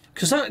off,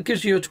 because that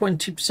gives you a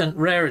 20%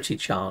 rarity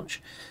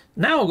charge.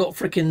 Now I've got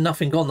freaking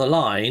nothing on the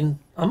line.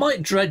 I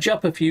might dredge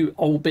up a few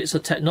old bits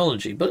of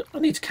technology, but I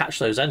need to catch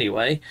those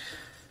anyway.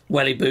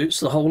 Welly boots,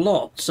 the whole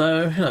lot.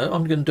 So, you know,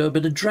 I'm going to do a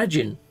bit of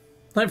dredging.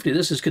 Hopefully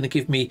this is going to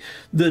give me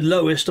the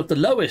lowest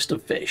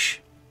of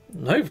fish.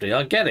 And hopefully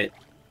I get it.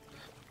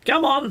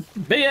 Come on,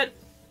 be it.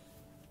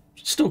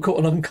 Still caught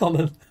an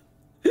uncommon.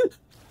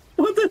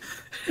 What the...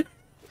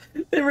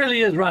 It really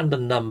is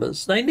random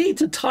numbers. They need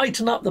to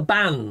tighten up the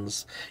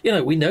bands. You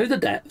know, we know the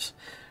depths.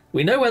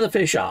 We know where the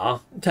fish are,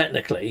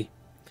 technically.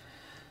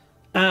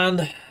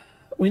 And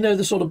we know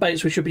the sort of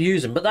baits we should be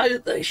using.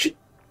 But they should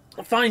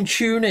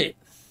fine-tune it.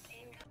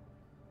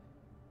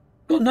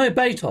 Got no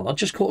bait on. I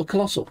just caught a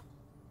colossal.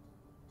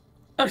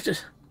 I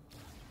just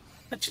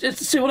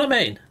see what I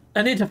mean?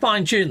 I need to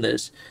fine-tune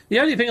this. The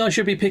only thing I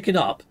should be picking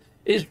up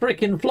is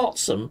freaking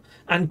flotsam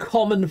and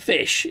common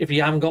fish if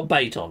you haven't got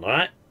bait on, all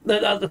right?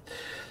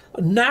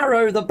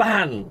 Narrow the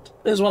band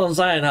is what I'm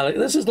saying, Alec.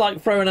 This is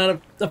like throwing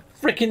out a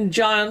freaking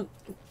giant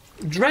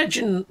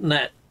dredging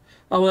net.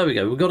 Oh, there we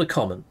go. We've got a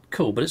common.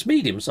 Cool, but it's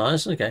medium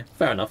size. Okay,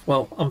 fair enough.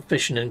 Well, I'm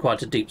fishing in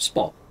quite a deep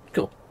spot.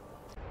 Cool.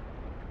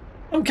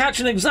 I'm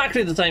catching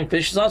exactly the same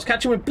fish as I was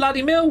catching with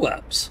bloody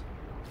mealworms.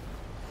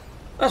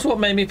 That's what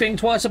made me think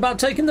twice about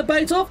taking the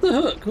bait off the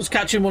hook, was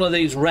catching one of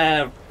these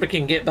rare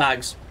freaking git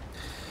bags.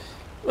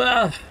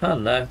 Well, I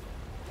don't know.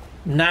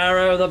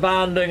 Narrow the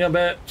banding a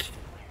bit.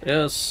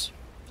 Yes.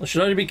 I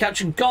should only be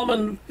catching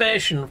common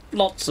fish and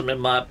flotsam, in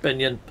my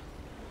opinion,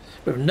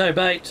 with no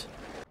bait.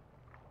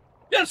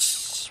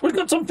 Yes, we've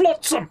got some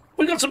flotsam.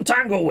 We've got some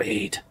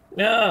tangleweed.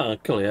 Yeah,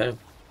 coolio.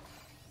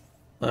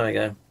 There we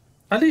go.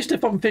 At least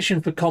if I'm fishing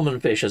for common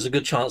fish, there's a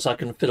good chance I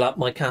can fill up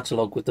my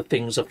catalogue with the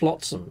things of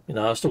flotsam. You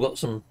know, I've still got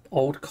some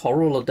old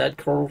coral or dead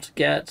coral to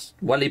get,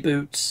 welly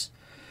boots,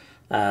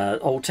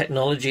 old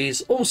technologies,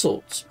 all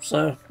sorts.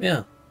 So,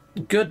 yeah,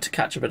 good to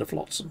catch a bit of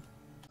flotsam.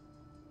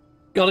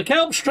 Got a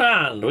kelp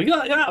strand. We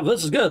got, yeah,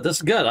 this is good. This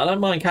is good. I don't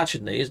mind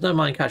catching these. Don't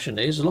mind catching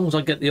these as long as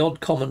I get the odd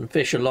common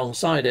fish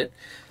alongside it.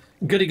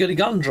 Goody goody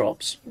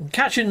gumdrops.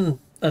 Catching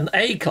an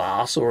A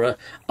class or a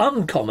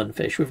uncommon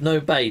fish with no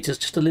bait is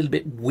just a little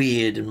bit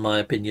weird, in my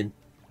opinion.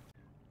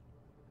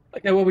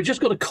 Okay, well, we just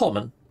got a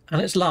common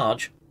and it's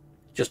large,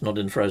 just not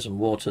in frozen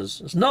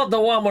waters. It's not the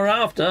one we're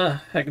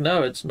after. Heck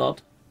no, it's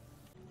not.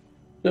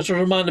 Just a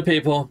reminder,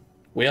 people,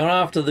 we are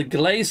after the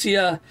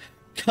glacier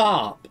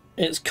carp.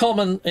 It's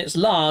common, it's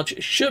large,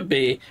 it should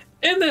be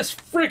in this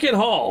freaking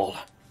hole.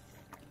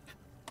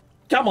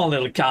 Come on,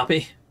 little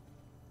carpy.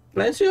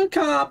 Glacier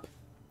carp,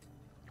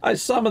 I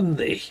summon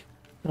thee.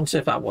 Let's see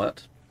if that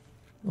worked.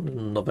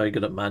 I'm not very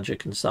good at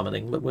magic and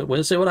summoning, but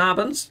we'll see what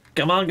happens.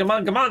 Come on, come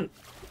on, come on.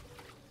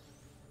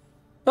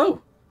 Oh,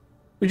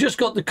 we just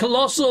got the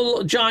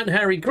colossal giant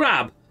hairy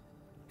crab.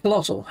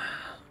 Colossal.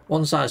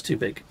 One size too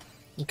big.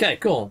 Okay,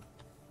 cool.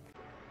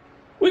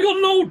 We got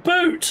an old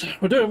boot.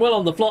 We're doing well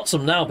on the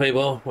flotsam now,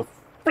 people. We're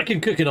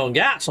freaking cooking on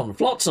gas on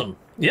flotsam.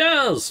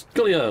 Yes,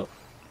 coolio.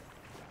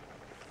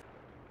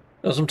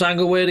 Got some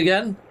tangleweed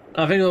again.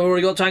 I think I've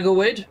already got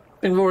tangleweed.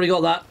 I think we've already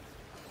got that.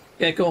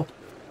 Okay, cool.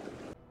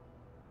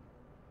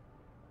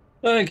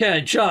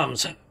 Okay,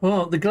 chums.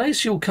 Well, the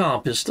glacial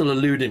carp is still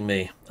eluding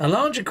me. A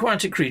large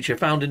aquatic creature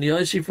found in the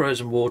icy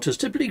frozen waters,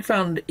 typically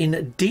found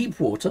in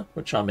deep water,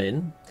 which I'm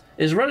in,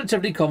 is a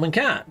relatively common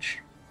catch.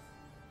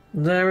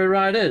 There it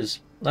right is.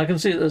 I can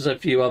see that there's a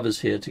few others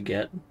here to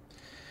get.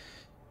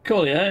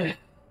 Coolio.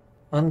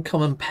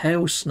 Uncommon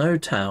pale snow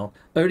towel.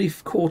 Only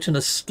caught in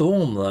a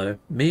storm, though.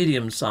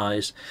 Medium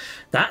size.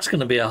 That's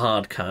going to be a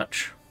hard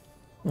catch.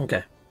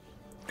 Okay.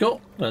 Cool.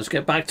 Let's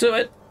get back to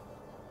it.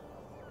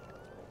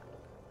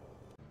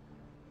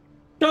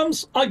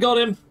 Chums, I got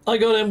him. I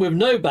got him with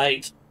no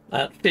bait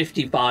at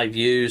 55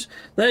 views.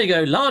 There you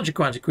go. Large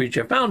aquatic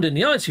creature found in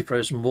the icy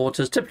frozen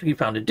waters, typically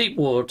found in deep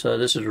water.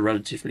 This is a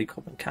relatively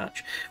common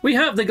catch. We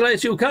have the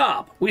glacial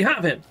carp. We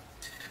have him.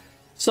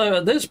 So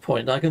at this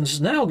point, I can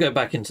just now go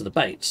back into the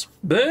baits.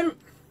 Boom.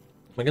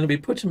 We're going to be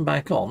putting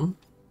back on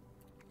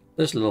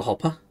this little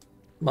hopper.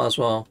 Might as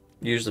well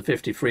use the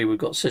 53 we've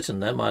got sitting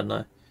there, mightn't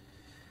I?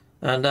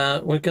 And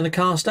we're going to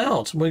cast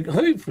out. We're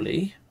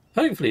hopefully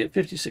at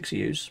 56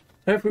 views.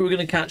 Hopefully we're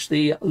going to catch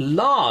the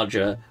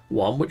larger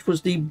one, which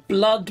was the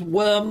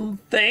bloodworm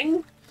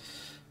thing.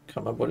 Can't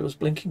remember what it was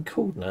blinking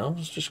called now.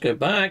 Let's just go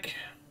back.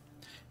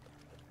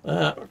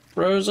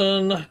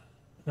 Frozen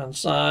and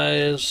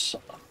size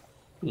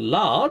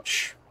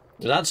large.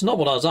 That's not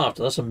what I was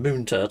after. That's a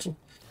moon turtle.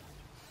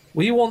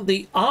 We want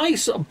the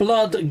ice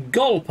blood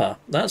gulper.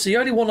 That's the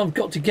only one I've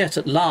got to get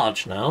at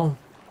large now.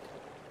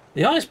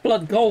 The ice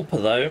blood gulper,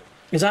 though,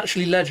 is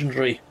actually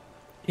legendary.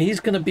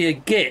 He's going to be a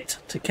git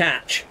to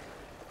catch.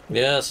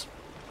 Yes,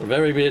 a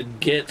very big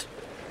git.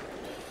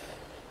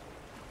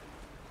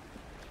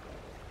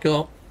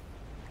 Cool.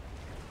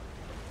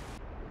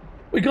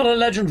 We got a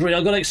legendary.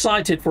 I got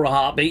excited for a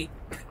heartbeat.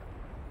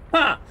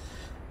 Ha!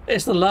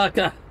 It's the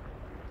lurker.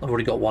 I've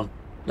already got one.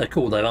 They're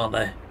cool though, aren't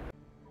they?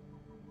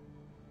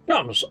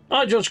 Chums,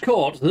 I just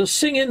caught the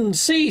singing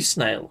sea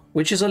snail,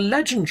 which is a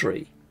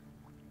legendary.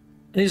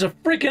 And he's a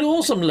freaking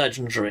awesome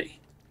legendary.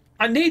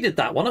 I needed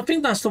that one. I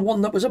think that's the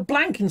one that was a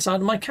blank inside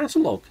of my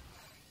catalogue.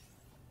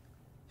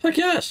 Heck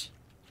yes.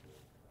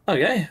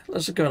 Okay,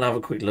 let's go and have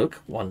a quick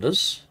look.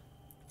 Wonders.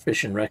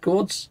 Fishing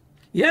records.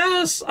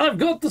 Yes, I've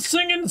got the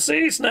singing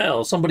sea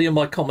snail. Somebody in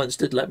my comments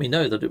did let me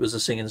know that it was a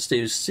singing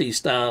sea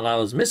snail I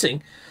was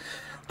missing.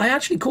 I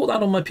actually caught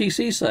that on my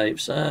PC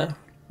saves.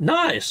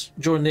 Nice.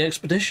 During the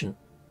expedition.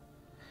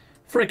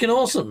 Freaking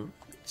awesome.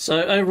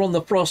 So over on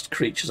the frost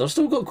creatures, I've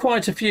still got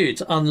quite a few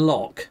to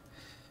unlock.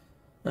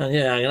 And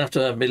yeah, I'm going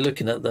to have to be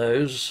looking at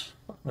those.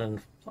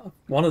 And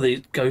one of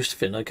the ghost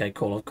fin. Okay,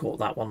 cool. I've caught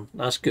that one.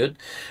 That's good.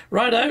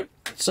 Righto.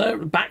 So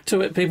back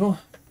to it, people.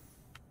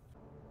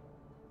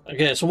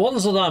 Okay, so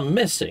ones that I'm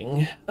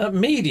missing. At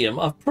medium,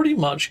 I've pretty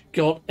much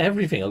got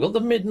everything. I've got the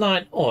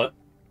midnight oil.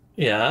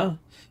 Yeah.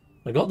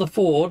 I got the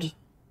Ford.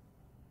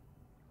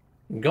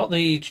 Got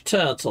the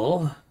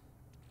turtle.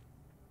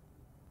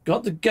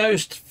 Got the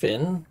ghost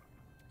fin.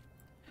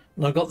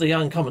 And I've got the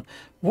uncommon.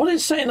 What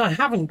it's saying I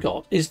haven't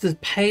got is the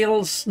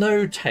pale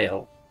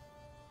snowtail.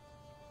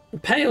 The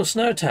pale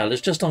snowtail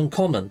is just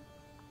uncommon.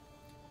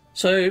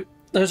 So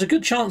there's a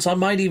good chance I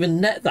might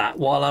even net that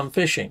while I'm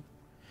fishing.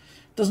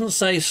 Doesn't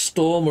say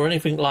storm or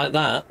anything like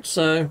that.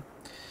 So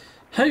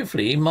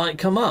hopefully he might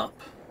come up.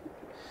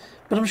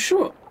 But I'm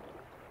sure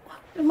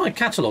in my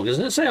catalogue,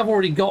 doesn't it say I've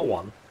already got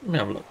one? Let me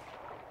have a look.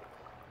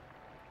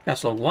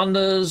 Catalogue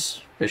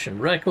wonders, fishing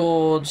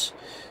records,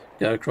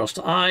 go across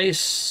to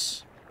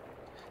ice.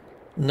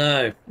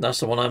 No, that's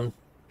the one I'm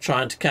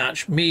trying to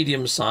catch.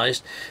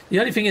 Medium-sized. The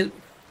only thing is,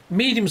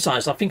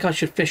 medium-sized, I think I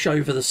should fish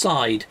over the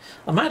side.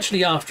 I'm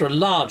actually after a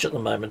large at the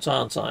moment,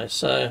 aren't I?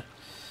 So,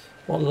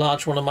 what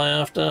large one am I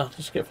after?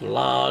 Let's go for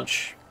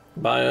large.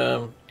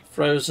 Biome.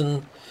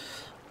 Frozen.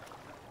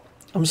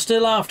 I'm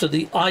still after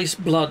the Ice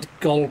Blood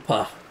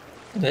Gulper.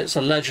 It's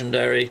a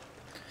legendary.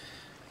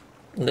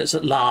 And it's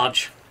at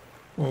large.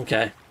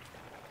 Okay.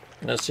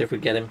 Let's see if we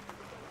get him.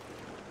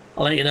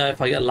 I'll let you know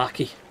if I get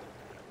lucky.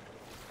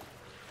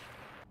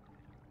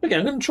 Okay,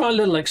 I'm going to try a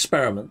little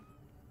experiment.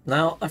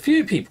 Now, a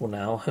few people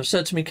now have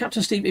said to me,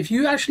 Captain Steve, if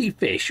you actually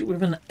fish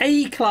with an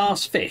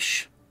A-class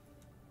fish,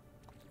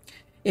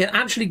 it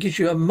actually gives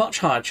you a much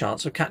higher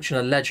chance of catching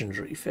a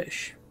legendary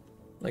fish.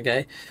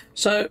 Okay,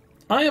 so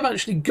I have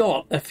actually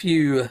got a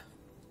few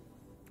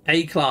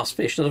A-class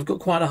fish that I've got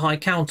quite a high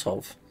count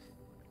of,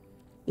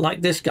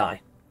 like this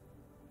guy.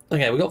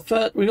 Okay, we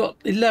got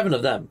 11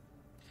 of them.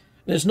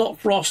 And it's not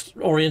frost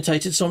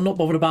orientated, so I'm not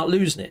bothered about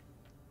losing it.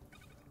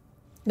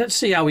 Let's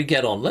see how we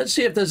get on. Let's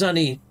see if there's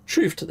any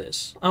truth to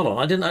this. Hold on,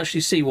 I didn't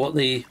actually see what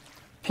the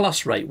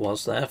plus rate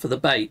was there for the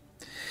bait.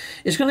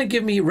 It's going to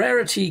give me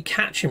rarity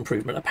catch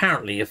improvement,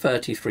 apparently, of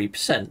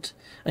 33%,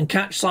 and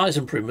catch size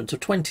improvement of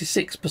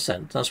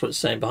 26%. That's what it's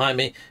saying behind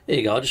me. Here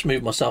you go. I'll just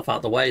move myself out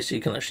of the way so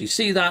you can actually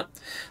see that.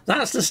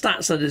 That's the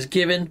stats that it's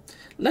given.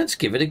 Let's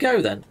give it a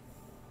go then.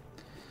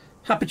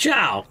 Happy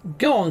chow.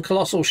 Go on,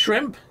 colossal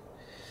shrimp.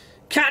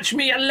 Catch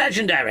me a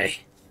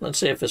legendary. Let's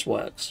see if this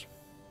works.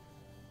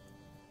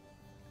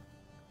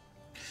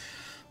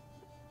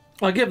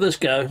 I'll give this a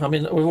go. I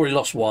mean, we've already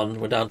lost one.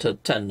 We're down to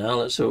 10 now.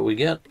 Let's see what we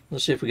get.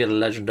 Let's see if we get a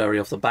legendary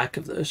off the back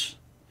of this.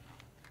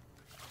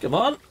 Come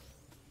on.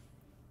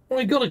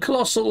 We got a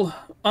colossal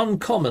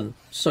uncommon,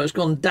 so it's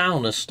gone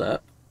down a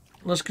step.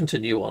 Let's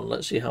continue on.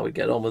 Let's see how we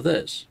get on with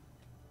this.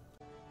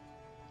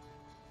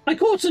 I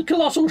caught a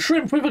colossal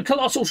shrimp with a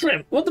colossal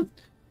shrimp. What the...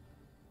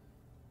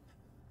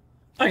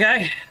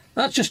 Okay,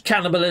 that's just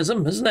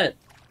cannibalism, isn't it?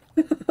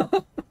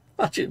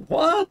 Imagine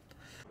what?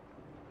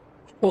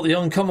 Caught the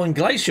uncommon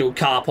glacial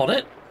carp on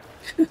it.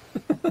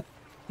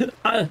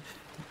 I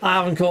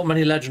haven't caught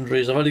many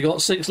legendaries. I've only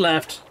got 6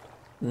 left.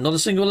 Not a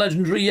single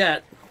legendary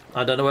yet.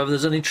 I don't know whether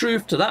there's any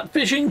truth to that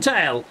fishing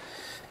tale.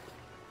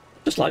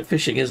 Just like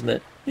fishing, isn't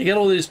it? You get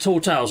all these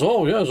tall tales.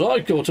 Oh, yes,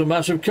 I caught a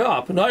massive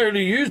carp, and I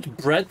only used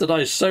bread that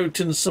I soaked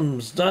in some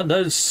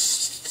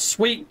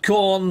sweet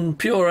corn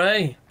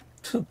puree.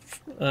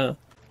 And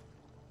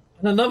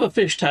another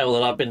fish tale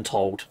that I've been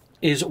told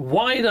is,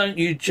 why don't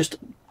you just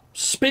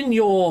spin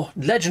your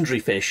legendary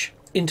fish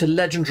into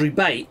legendary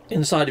bait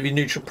inside of your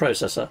nutrient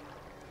processor?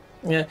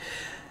 Yeah,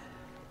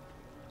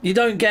 you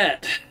don't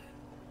get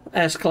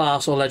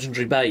S-class or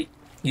legendary bait.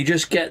 You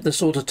just get the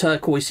sort of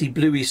turquoisey,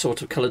 bluey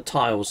sort of coloured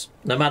tiles.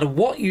 No matter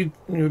what you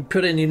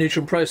put in your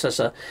nutrient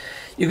processor,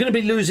 you're going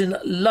to be losing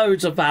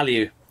loads of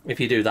value if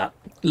you do that.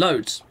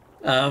 Loads.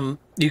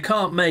 You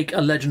can't make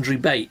a legendary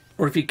bait,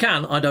 or if you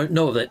can, I don't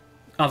know of it.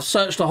 I've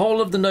searched the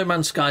whole of the No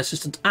Man's Sky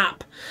Assistant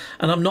app,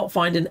 and I'm not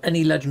finding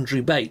any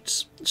legendary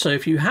baits. So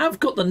if you have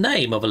got the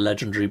name of a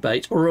legendary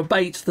bait, or a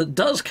bait that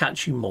does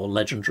catch you more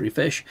legendary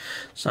fish,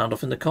 sound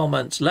off in the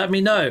comments. Let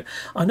me know.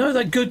 I know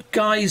that Good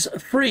Guys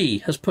Free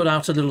has put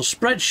out a little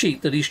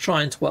spreadsheet that he's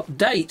trying to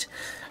update.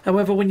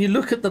 However, when you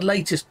look at the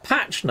latest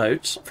patch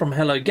notes from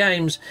Hello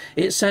Games,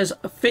 it says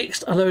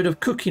fixed a load of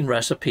cooking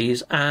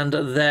recipes and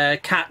their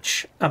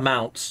catch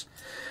amounts.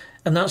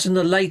 And that's in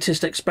the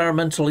latest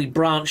experimentally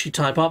branchy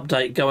type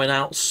update going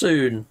out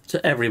soon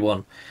to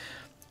everyone.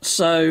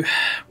 So,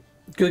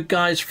 Good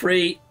Guys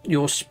Free,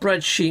 your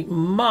spreadsheet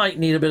might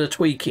need a bit of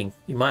tweaking.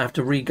 You might have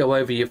to re-go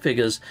over your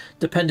figures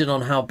depending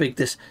on how big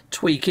this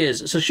tweak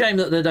is. It's a shame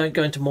that they don't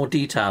go into more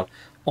detail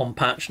on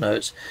patch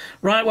notes.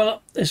 Right,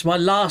 well, it's my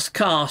last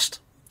cast,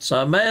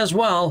 so I may as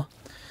well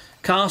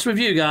cast with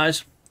you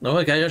guys. Oh,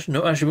 okay,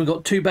 no, actually we've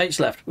got 2 baits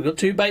left. We've got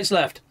 2 baits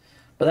left,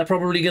 but they're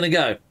probably going to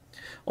go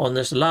on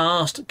this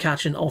last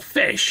catching of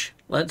fish.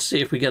 Let's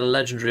see if we get a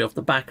legendary off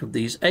the back of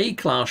these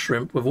A-class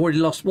shrimp. We've already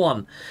lost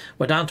one.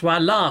 We're down to our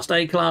last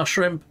A-class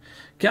shrimp.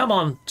 Come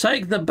on,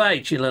 take the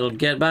bait, you little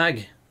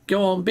getbag.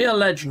 Go on, be a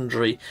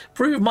legendary.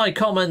 Prove my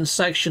comments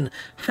section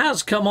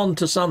has come on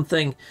to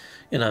something.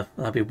 You know,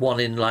 that'd be 1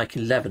 in like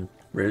 11,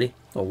 really.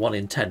 Or 1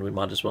 in 10, we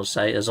might as well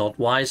say, as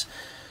odd-wise.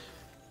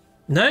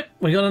 Nope,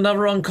 we got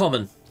another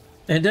uncommon.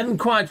 It didn't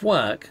quite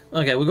work.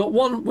 Okay, we've got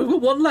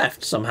one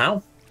left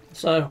somehow.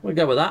 So we'll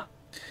go with that.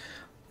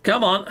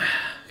 Come on.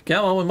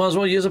 Come on, we might as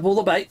well use up all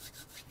the bait.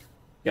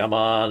 Come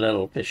on,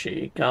 little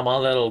fishy. Come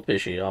on, little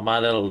fishy. On my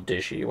little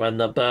dishy. When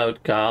the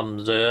boat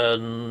comes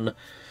in.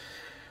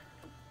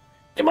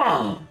 Come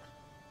on.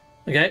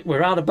 Okay,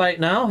 we're out of bait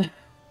now.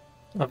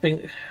 I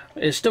think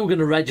it's still going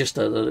to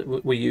register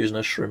that we're using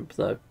a shrimp,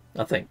 though.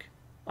 I think.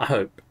 I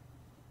hope.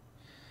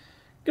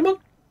 Come on.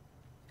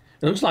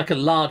 It looks like a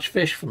large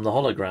fish from the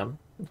hologram.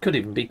 It could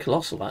even be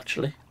colossal,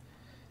 actually.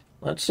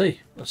 Let's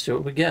see. Let's see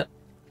what we get.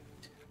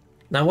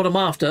 Now what I'm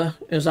after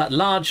is that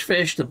large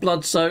fish, the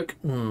blood soak.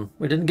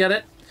 We didn't get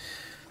it.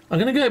 I'm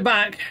going to go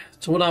back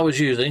to what I was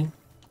using.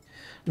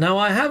 Now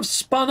I have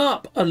spun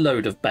up a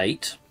load of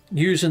bait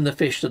using the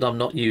fish that I'm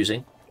not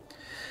using.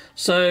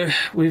 So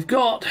we've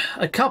got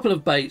a couple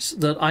of baits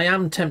that I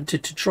am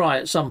tempted to try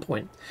at some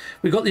point.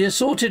 We've got the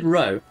assorted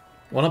roe.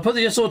 When I put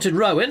the assorted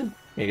roe in,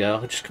 here you go,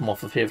 I'll just come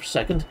off of here for a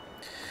second.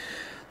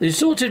 The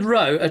assorted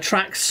roe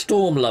attracts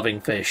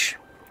storm-loving fish,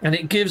 and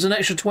it gives an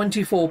extra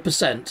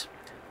 24%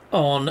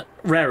 on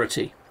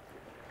rarity.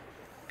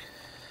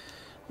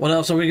 What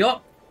else have we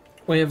got?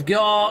 We have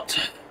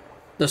got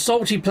the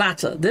salty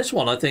platter. This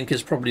one I think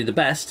is probably the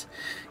best.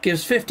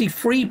 Gives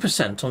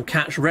 53% on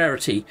catch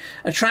rarity.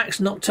 Attracts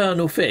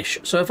nocturnal fish.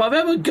 So if I've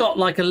ever got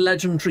like a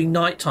legendary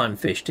nighttime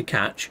fish to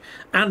catch,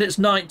 and it's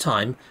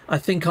nighttime, I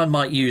think I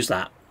might use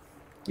that.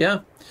 Yeah?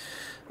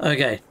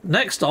 Okay,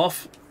 next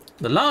off,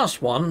 the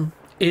last one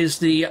is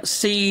the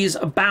Sea's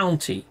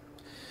Bounty.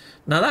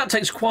 Now that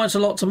takes quite a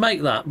lot to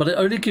make that, but it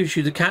only gives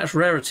you the catch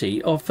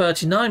rarity of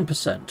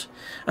 39%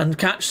 and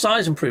catch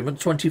size improvement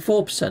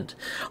 24%.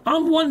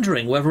 I'm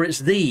wondering whether it's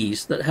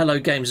these that Hello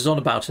Games is on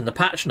about in the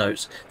patch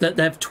notes that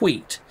they've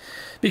tweaked,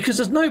 because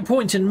there's no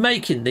point in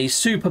making these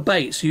super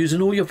baits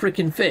using all your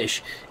freaking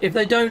fish if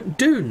they don't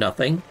do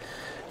nothing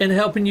in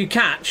helping you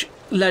catch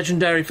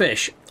legendary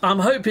fish. I'm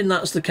hoping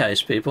that's the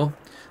case, people.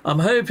 I'm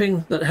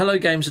hoping that Hello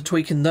Games are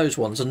tweaking those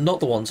ones and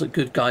not the ones that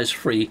Good Guys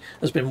Free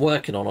has been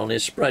working on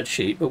his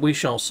spreadsheet, but we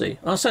shall see.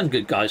 I'll send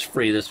Good Guys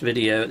Free this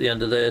video at the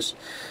end of this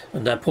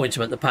and point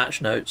him at the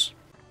patch notes.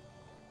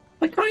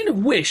 I kind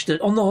of wish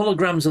that on the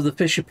holograms of the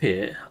fish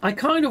appear, I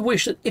kind of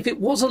wish that if it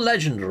was a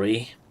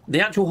legendary, the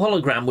actual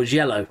hologram was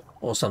yellow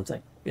or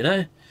something, you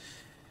know?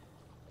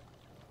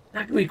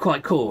 That could be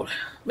quite cool.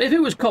 If it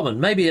was common,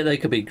 maybe they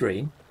could be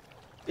green.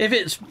 If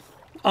it's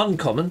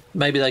uncommon,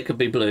 maybe they could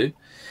be blue.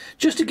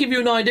 Just to give you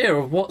an idea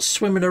of what's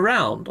swimming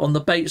around on the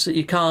baits that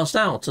you cast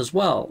out as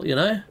well, you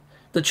know?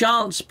 The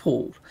chance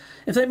pool.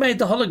 If they made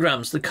the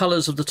holograms the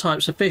colours of the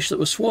types of fish that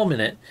were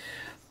swarming it,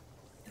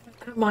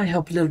 that might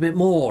help a little bit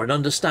more in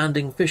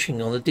understanding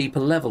fishing on a deeper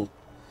level.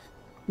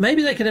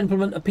 Maybe they could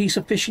implement a piece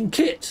of fishing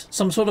kit,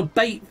 some sort of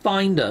bait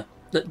finder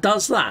that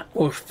does that,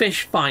 or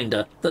fish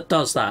finder that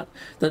does that,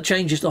 that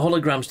changes the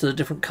holograms to the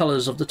different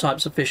colours of the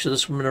types of fish that are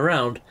swimming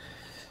around.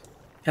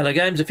 Hello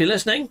Games, if you're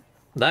listening,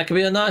 that could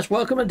be a nice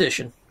welcome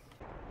addition.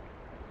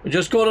 We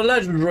just got a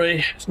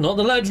legendary. It's not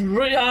the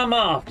legendary I'm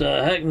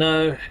after. Heck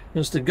no.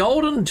 It's the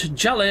golden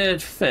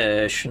jellied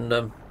fish.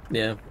 And,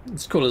 yeah,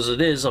 as cool as it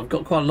is, I've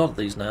got quite a lot of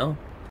these now.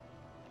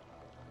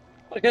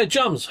 Okay,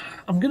 chums,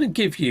 I'm going to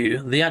give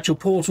you the actual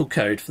portal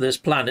code for this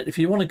planet. If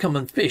you want to come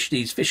and fish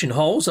these fishing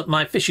holes at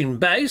my fishing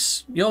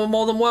base, you're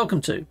more than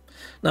welcome to.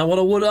 Now, what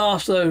I would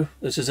ask, though,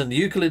 this is in the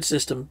Euclid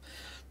system,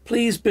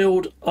 please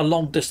build a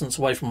long distance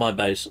away from my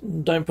base.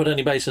 Don't put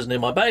any bases near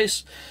my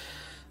base,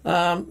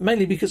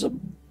 mainly because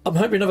I'm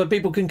hoping other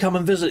people can come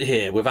and visit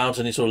here without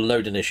any sort of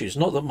loading issues.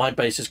 Not that my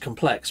base is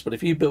complex, but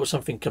if you build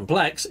something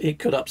complex, it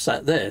could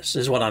upset this,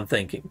 is what I'm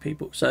thinking,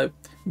 people. So,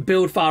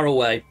 build far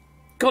away.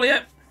 Got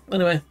it?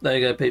 Anyway, there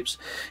you go, peeps.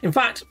 In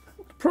fact,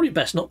 probably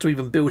best not to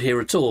even build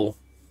here at all,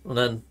 and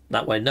then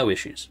that way, no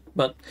issues.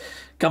 But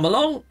come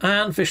along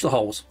and fish the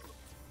holes.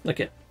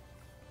 Okay.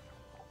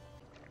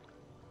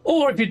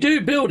 Or if you do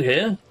build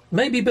here,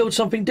 maybe build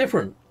something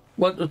different.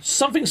 Well,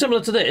 something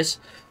similar to this,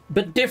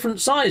 but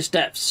different size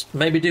depths.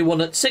 Maybe do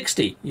one at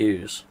 60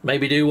 use.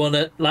 Maybe do one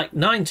at like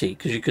 90,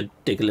 because you could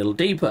dig a little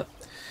deeper.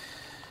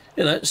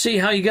 You know, see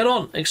how you get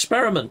on.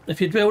 Experiment. If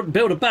you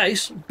build a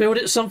base, build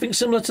it something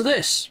similar to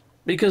this.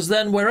 Because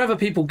then wherever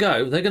people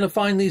go, they're going to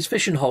find these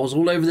fishing holes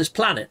all over this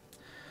planet.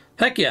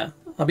 Heck yeah,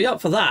 I'll be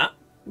up for that.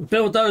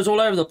 Build those all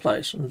over the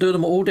place and do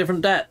them at all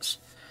different depths.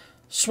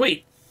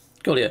 Sweet.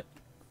 Got it.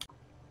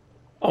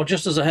 Oh,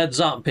 just as a heads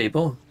up,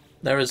 people,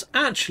 there is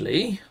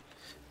actually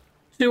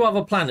 2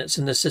 other planets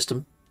in this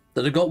system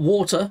that have got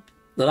water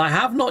that I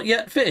have not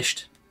yet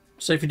fished.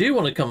 So if you do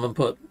want to come and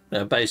put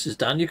bases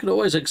down, you could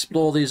always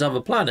explore these other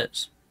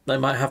planets. They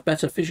might have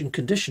better fishing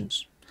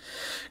conditions.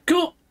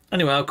 Cool.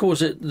 Anyway, I'll call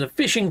it the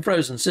Fishing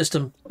Frozen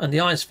System and the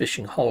Ice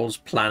Fishing Holes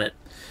Planet.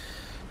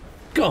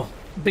 Go on.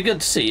 Be good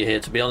to see you here,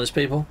 to be honest,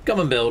 people. Come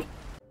and build.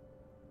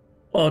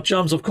 Oh,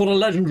 chums, I've caught a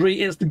legendary.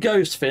 It's the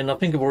Ghost Fin. I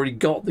think I've already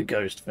got the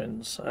Ghost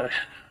Fin, so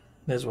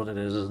there's what it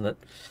is, isn't it?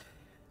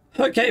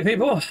 Okay,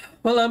 people.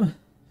 Well,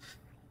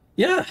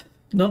 yeah,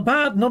 not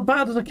bad. Not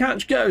bad as a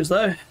catch goes,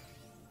 though.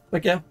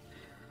 Okay.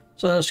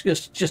 So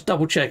let's just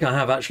double check I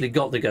have actually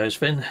got the Ghost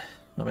Fin.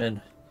 I mean,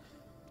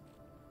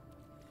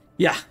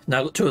 yeah, now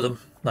I've got 2 of them.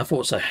 I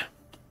thought so.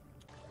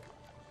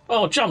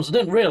 Oh, chums, I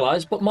didn't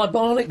realise, but my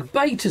bionic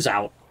bait is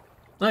out.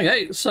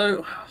 Okay,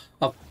 so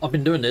I've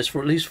been doing this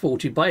for at least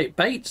 40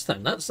 baits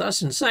then. That's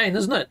insane,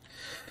 isn't it?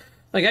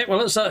 Okay, well,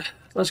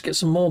 let's get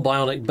some more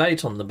bionic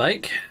bait on the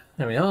bake.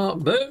 There we are.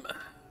 Boom.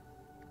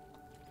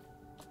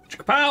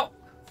 Chicka-pow.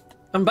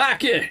 I'm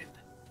back here.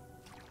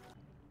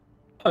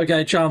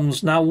 Okay,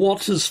 chums, now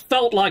what has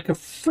felt like a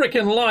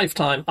freaking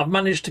lifetime, I've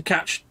managed to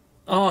catch...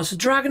 Oh, it's a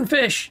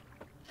dragonfish.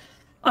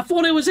 I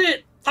thought it was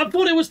it. I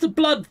thought it was the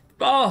blood...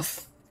 Oh,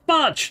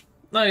 fudge.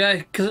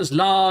 Okay, because it's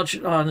large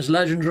and it's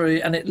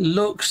legendary and it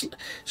looks...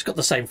 It's got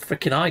the same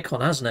freaking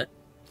icon, hasn't it?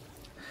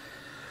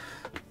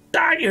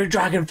 Dang you,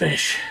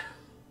 dragonfish!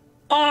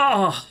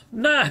 Oh,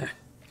 no!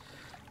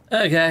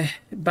 Okay,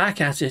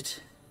 back at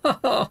it.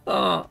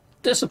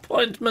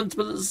 Disappointment,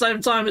 but at the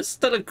same time, it's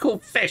still a cool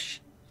fish.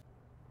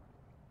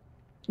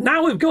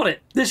 Now we've got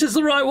it. This is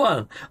the right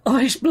one.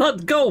 Ice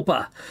blood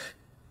gulper.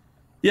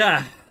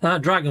 Yeah,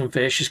 that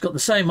dragonfish has got the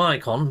same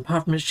icon,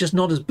 apart from it's just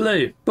not as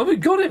blue. But we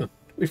got him.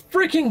 We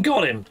freaking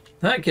got him.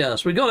 Heck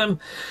yes, we got him.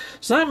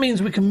 So that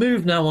means we can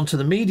move now onto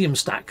the medium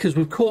stack because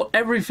we've caught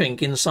everything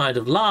inside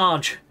of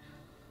large.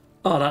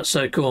 Oh, that's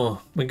so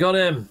cool. We got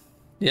him.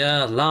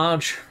 Yeah,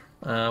 large.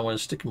 We're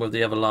sticking with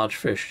the other large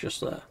fish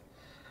just there.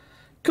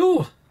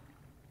 Cool.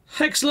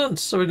 Excellent.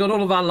 So we've got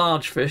all of our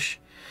large fish.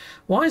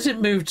 Why has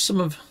it moved some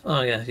of...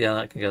 Oh, yeah,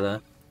 that can go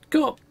there.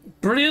 Cool.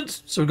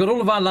 Brilliant. So we've got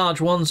all of our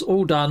large ones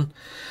all done.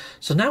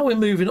 So now we're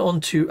moving on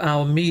to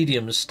our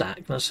medium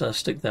stack. Let's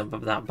stick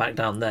that back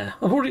down there.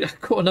 I've already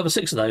caught another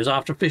 6 of those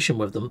after fishing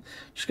with them.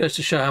 Just goes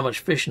to show how much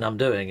fishing I'm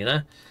doing, you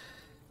know.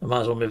 I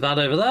might as well move that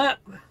over there.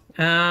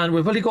 And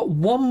we've only got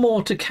one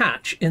more to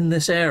catch in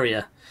this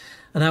area.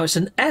 And now it's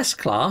an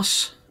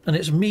S-class and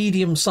it's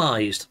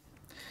medium-sized.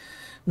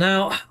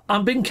 Now,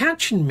 I've been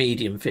catching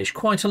medium fish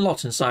quite a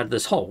lot inside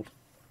this hole.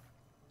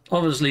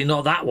 Obviously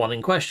not that one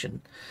in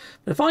question.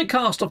 But if I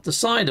cast off the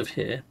side of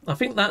here, I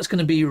think that's going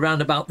to be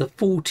around about the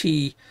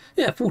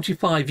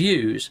 45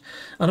 views.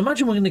 And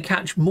imagine we're going to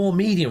catch more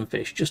medium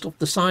fish just off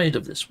the side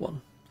of this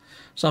one.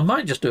 So I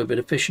might just do a bit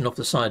of fishing off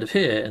the side of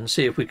here and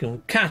see if we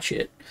can catch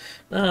it.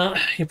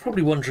 You're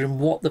probably wondering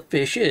what the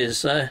fish is.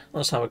 So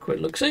let's have a quick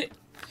look-see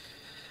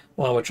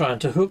while we're trying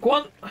to hook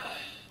one.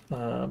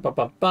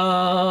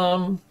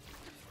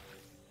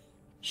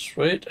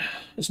 Sweet.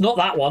 It's not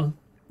that one.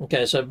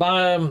 Okay, so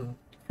Biome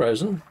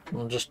frozen.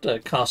 I'll just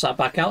cast that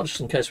back out just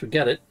in case we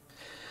get it.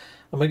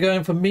 And we're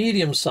going for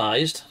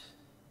medium-sized.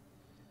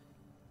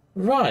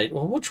 Right,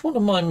 well, which one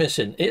am I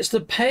missing? It's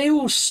the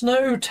pale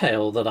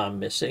snowtail that I'm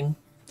missing.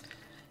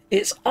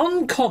 It's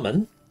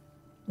uncommon.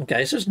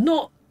 Okay, so it's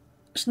not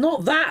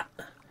that.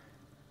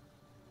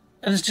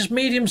 And it's just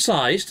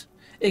medium-sized.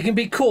 It can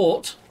be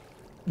caught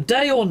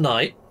day or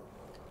night.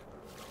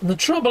 And the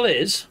trouble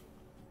is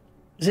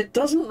it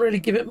doesn't really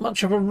give it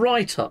much of a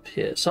write-up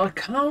here, so I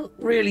can't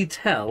really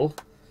tell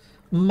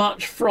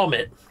much from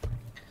it.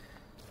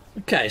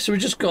 Okay, so we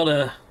just got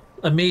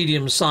a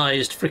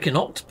medium-sized freaking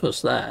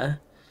octopus there.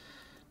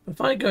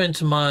 If I go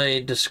into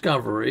my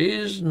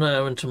discoveries,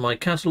 no, into my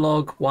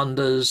catalogue,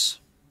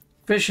 wonders,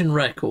 fishing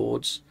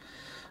records,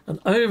 and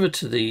over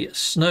to the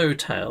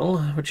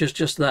snowtail, which is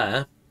just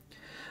there.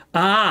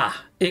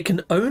 Ah, it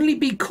can only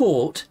be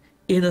caught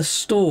in a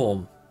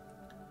storm.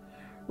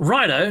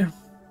 Righto.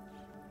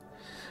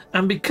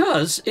 And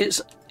because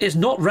it's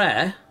not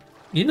rare,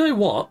 you know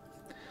what?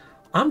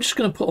 I'm just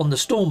going to put on the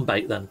storm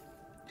bait then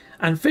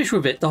and fish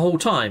with it the whole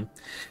time,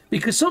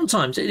 because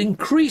sometimes it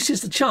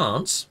increases the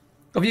chance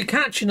of you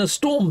catching a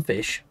storm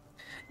fish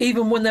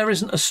even when there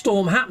isn't a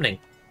storm happening,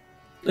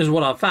 is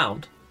what I've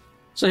found.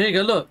 So here you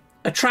go, look,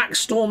 attracts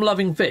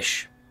storm-loving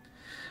fish,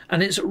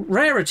 and its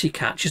rarity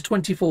catch is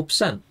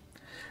 24%.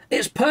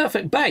 It's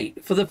perfect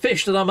bait for the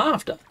fish that I'm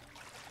after.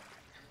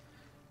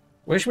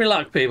 Wish me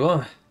luck,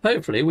 people.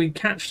 Hopefully we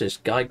catch this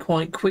guy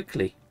quite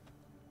quickly.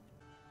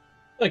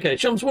 Okay,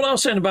 chums, what I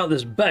was saying about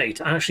this bait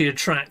actually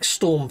attracts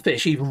storm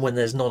fish even when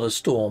there's not a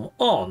storm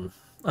on.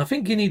 I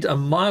think you need a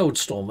mild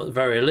storm at the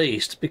very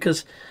least,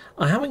 because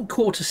I haven't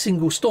caught a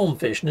single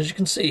stormfish, and as you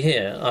can see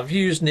here, I've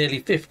used nearly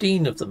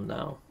 15 of them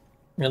now.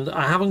 And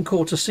I haven't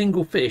caught a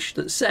single fish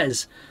that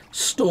says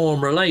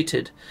storm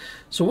related.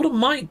 So what I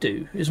might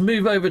do is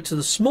move over to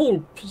the small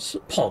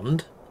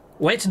pond,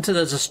 wait until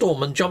there's a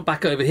storm and jump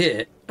back over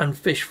here and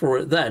fish for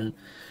it then.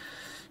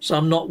 So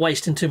I'm not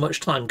wasting too much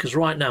time, because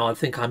right now I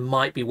think I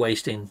might be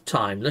wasting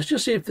time. Let's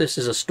just see if this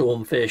is a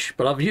stormfish.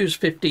 But I've used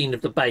 15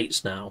 of the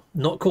baits now.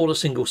 Not caught a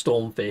single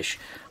stormfish.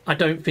 I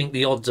don't think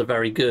the odds are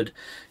very good.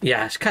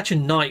 Yeah, it's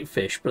catching night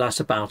fish, but that's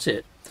about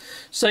it.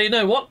 So you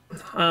know what?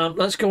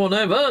 Let's go on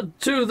over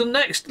to the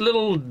next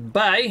little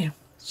bay.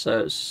 So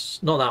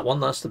it's not that one,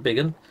 that's the big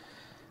one.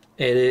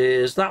 It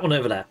is that one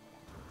over there.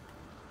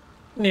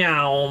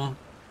 Meow.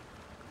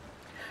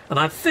 And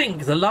I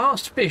think the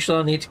last fish that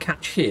I need to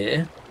catch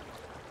here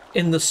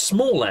in the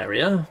small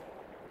area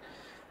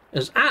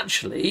is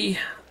actually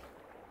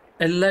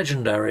a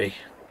legendary.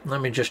 Let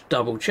me just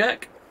double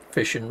check.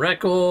 Fishing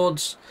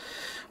records.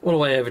 All the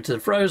way over to the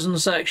frozen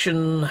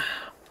section.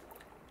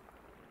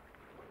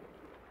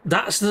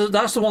 That's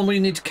the one we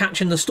need to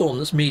catch in the storm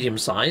that's medium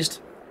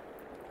sized.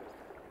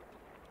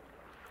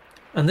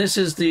 And this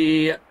is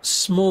the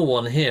small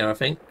one here, I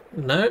think.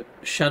 No,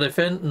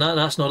 shadowfin. No,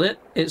 that's not it.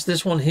 It's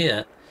this one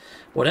here.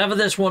 Whatever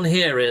this one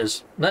here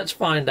is, let's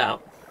find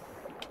out.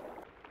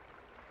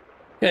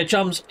 Okay,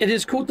 chums, it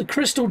is called the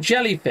crystal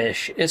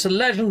jellyfish. It's a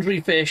legendary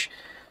fish,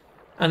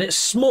 and it's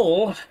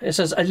small. It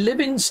says a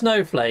living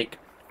snowflake,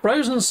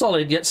 frozen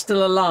solid yet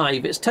still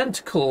alive. Its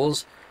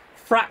tentacles,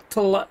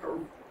 fractal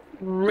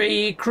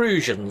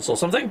recrusions or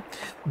something.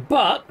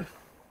 But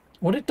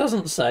what it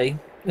doesn't say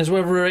is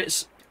whether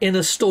it's in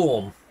a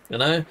storm. you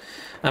know.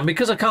 And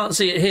because I can't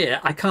see it here,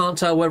 I can't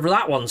tell whether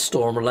that one's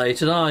storm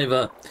related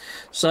either.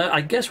 So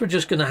I guess we're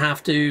just going to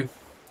have to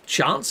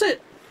chance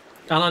it.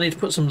 And I need to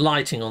put some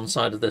lighting on the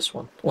side of this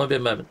one. Won't be a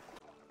moment.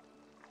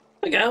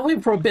 Okay, I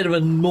went for a bit of a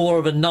more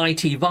of a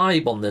nighty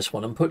vibe on this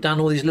one and put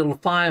down all these little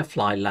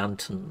firefly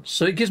lanterns.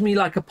 So it gives me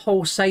like a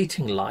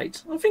pulsating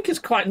light. I think it's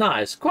quite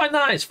nice for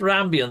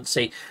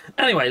ambiency.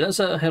 Anyway, let's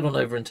head on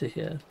over into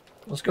here.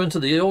 Let's go into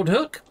the old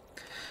hook.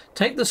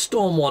 Take the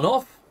storm one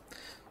off.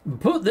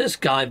 Put this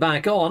guy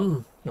back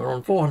on. We're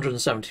on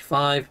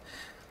 475.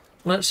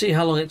 Let's see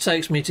how long it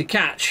takes me to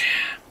catch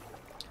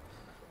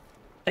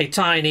a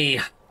tiny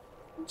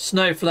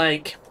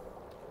snowflake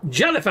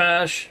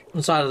jellyfish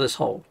inside of this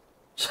hole.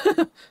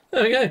 There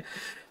we go.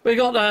 We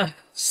got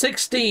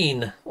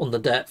 16 on the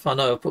depth. I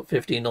know I put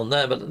 15 on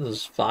there, but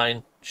that's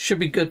fine. Should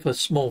be good for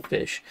small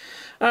fish.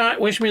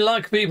 Alright, wish me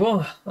luck,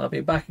 people. I'll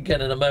be back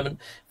again in a moment.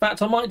 In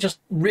fact, I might just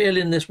reel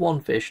in this one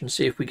fish and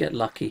see if we get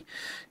lucky.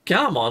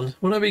 Come on,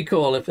 wouldn't it be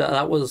cool if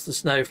that was the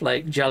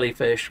snowflake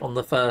jellyfish on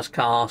the first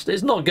cast?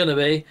 It's not going to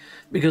be,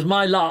 because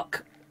my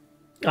luck,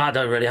 I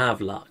don't really have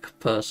luck,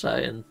 per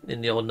se,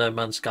 in the old No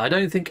Man's Sky. I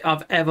don't think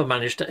I've ever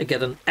managed to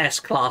get an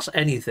S-class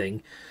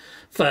anything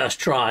first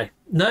try.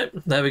 No,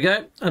 there we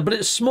go. But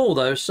it's small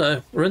though,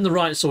 so we're in the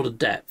right sort of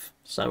depth.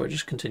 So we'll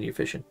just continue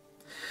fishing.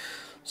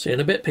 See you in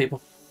a bit,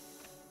 people.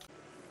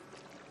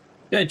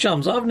 Okay,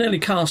 chums, I've nearly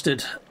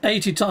casted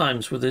 80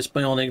 times with this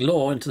bionic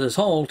lure into this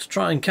hole to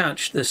try and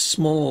catch this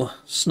small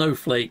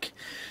snowflake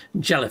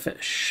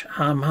jellyfish.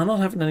 I'm not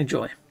having any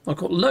joy. I've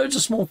got loads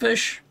of small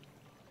fish,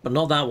 but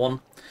not that one.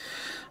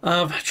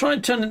 I've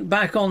tried turning it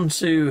back on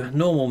to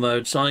normal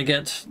mode so I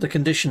get the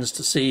conditions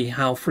to see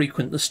how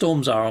frequent the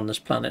storms are on this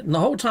planet. And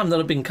the whole time that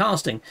I've been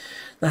casting,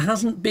 there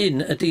hasn't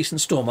been a decent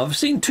storm. I've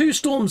seen 2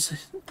 storms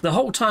the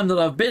whole time that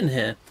I've been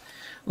here,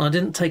 and I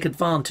didn't take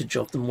advantage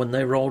of them when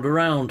they rolled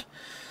around.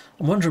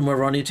 I'm wondering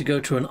whether I need to go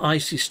to an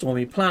icy,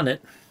 stormy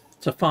planet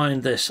to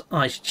find this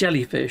ice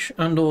jellyfish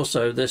and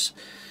also this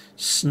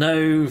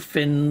snow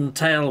fin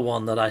tail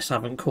one that I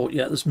haven't caught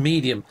yet, this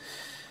medium.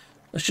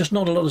 There's just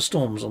not a lot of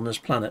storms on this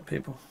planet,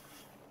 people.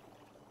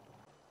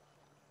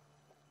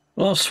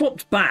 Well, I've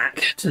swapped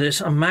back to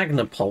this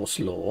Magnapulse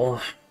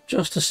lure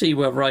just to see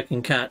whether I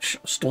can catch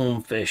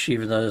stormfish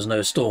even though there's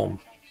no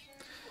storm.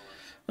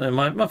 And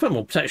my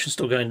thermal protection's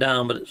still going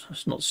down, but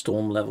it's not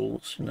storm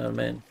levels, you know what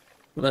I mean?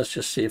 But let's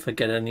just see if I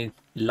get any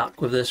luck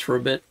with this for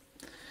a bit.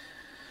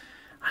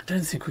 I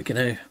don't think we can.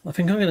 I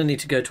think I'm going to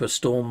need to go to a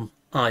storm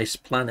ice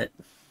planet.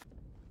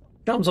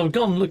 Chums, I've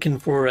gone looking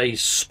for a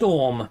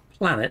storm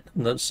planet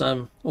that's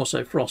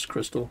also frost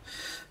crystal.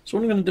 So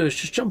what I'm going to do is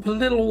just jump a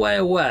little way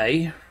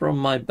away from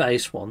my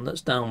base one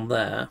that's down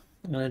there.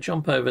 I'm going to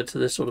jump over to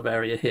this sort of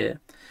area here.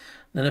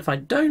 And if I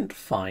don't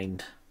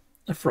find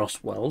a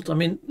frost world, I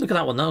mean, look at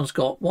that one. That one's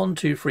got 1,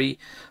 2, 3,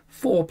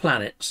 4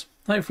 planets.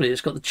 Hopefully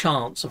it's got the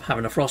chance of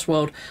having a frost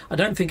world. I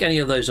don't think any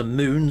of those are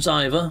moons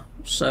either,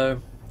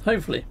 so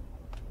hopefully.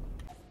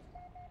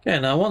 Okay,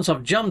 now once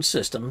I've jumped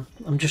system,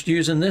 I'm just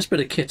using this bit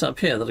of kit up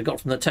here that I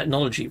got from the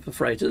technology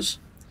perforators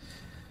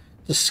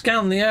to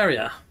scan the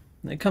area.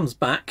 And it comes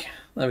back.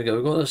 There we go.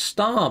 We've got a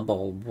star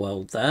bulb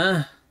world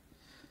there.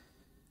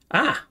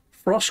 Ah,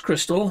 frost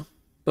crystal.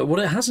 But what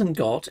it hasn't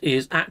got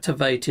is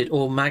activated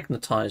or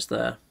magnetized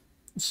there.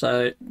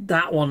 So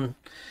that one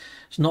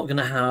is not going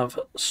to have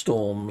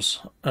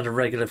storms at a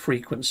regular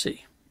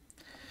frequency.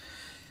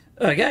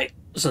 Okay,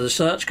 so the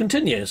search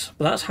continues.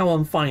 But that's how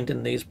I'm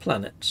finding these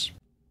planets.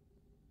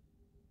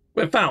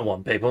 We've found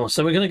one, people.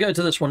 So we're going to go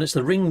to this one. It's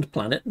the ringed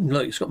planet.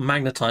 Look, it's got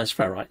magnetized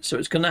ferrite. So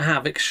it's going to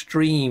have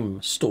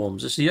extreme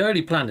storms. It's the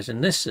only planet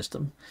in this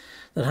system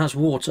that has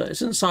water.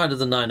 It's inside of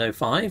the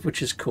 905,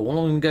 which is cool. I'm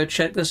going to go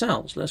check this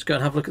out. So let's go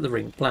and have a look at the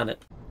ringed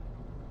planet.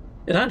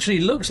 It actually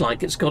looks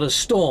like it's got a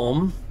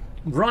storm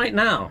right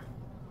now.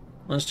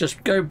 Let's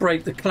just go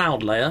break the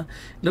cloud layer.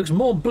 It looks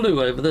more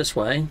blue over this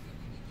way.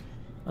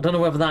 I don't know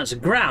whether that's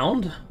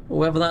ground or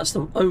whether that's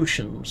the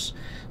oceans.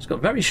 It's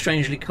got very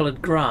strangely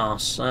coloured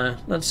grass.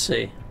 Let's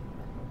see.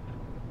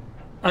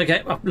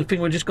 Okay, I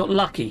think we just got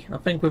lucky. I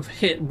think we've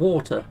hit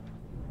water.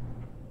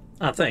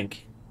 I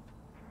think.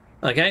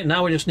 Okay,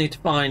 now we just need to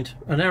find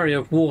an area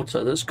of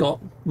water that's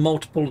got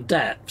multiple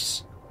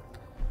depths.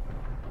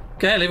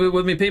 Okay, leave it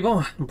with me,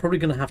 people. I'm probably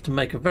going to have to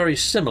make a very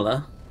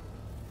similar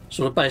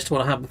sort of base to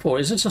what I had before.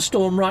 Is this a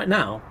storm right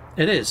now?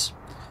 It is.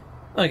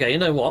 Okay, you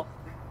know what?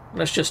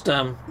 Let's just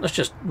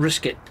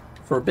risk it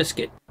for a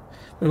biscuit.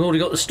 We've already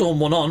got the storm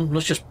one on.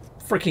 Let's just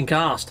freaking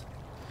cast.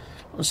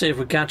 Let's see if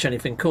we catch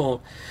anything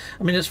cool.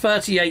 I mean, it's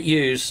 38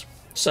 U's,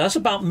 so that's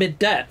about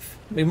mid-depth.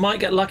 We might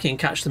get lucky and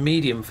catch the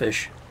medium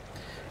fish.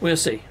 We'll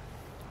see.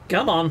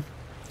 Come on.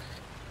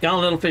 Go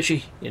on, little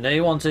fishy. You know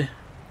you want to.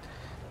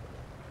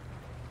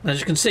 As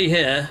you can see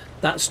here,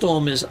 that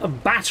storm is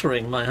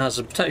battering my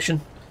hazard protection.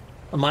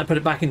 I might put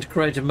it back into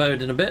creative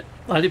mode in a bit.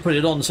 I did put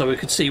it on so we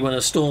could see when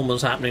a storm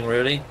was happening,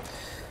 really.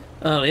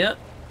 Earlier.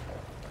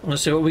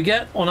 Let's see what we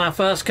get on our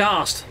first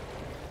cast.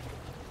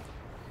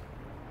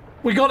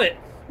 We got it.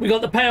 We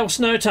got the pale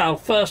snow towel.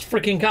 First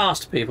freaking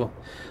cast, people.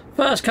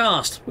 First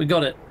cast. We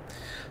got it.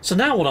 So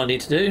now what I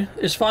need to do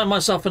is find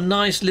myself a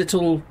nice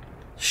little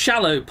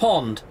shallow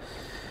pond.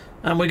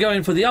 And we're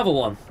going for the other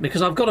one,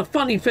 because I've got a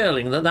funny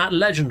feeling that that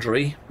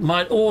legendary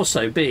might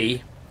also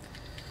be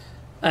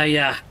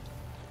a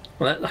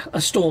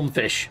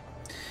stormfish.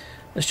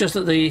 It's just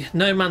that the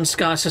No Man's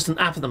Sky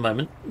Assistant app at the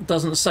moment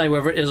doesn't say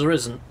whether it is or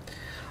isn't.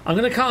 I'm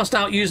going to cast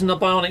out using the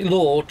bionic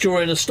law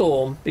during a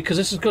storm, because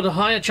this has got a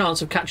higher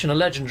chance of catching a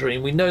legendary,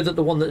 and we know that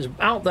the one that is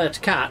out there to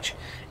catch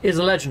is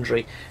a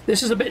legendary.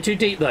 This is a bit too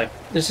deep though.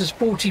 This is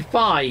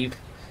 45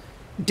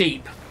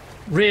 deep.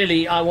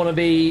 Really, I want to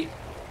be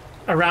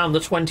around the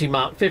 20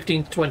 mark,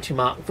 15 to 20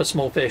 mark for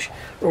small fish,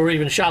 or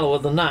even shallower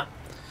than that.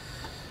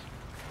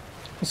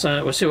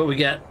 So we'll see what we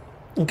get.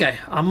 Okay,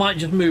 I might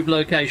just move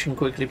location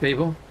quickly,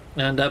 people,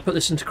 and put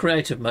this into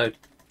creative mode.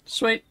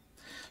 Sweet.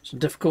 So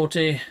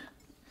difficulty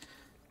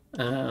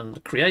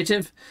and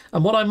creative.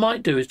 And what I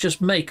might do is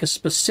just make a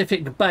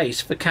specific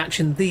base for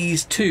catching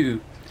these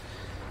two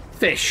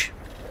fish.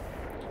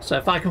 So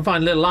if I can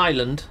find a little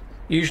island,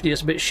 usually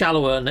it's a bit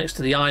shallower next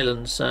to the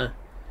island, so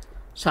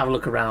let's have a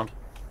look around.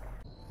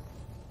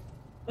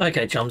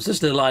 Okay, chums,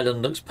 this little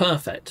island looks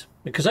perfect,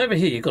 because over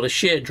here you've got a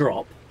sheer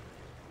drop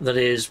that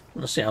is,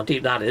 let's see how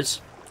deep that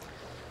is.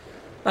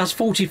 That's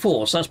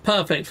 44, so that's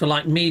perfect for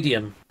like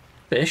medium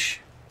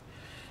fish.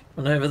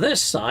 And over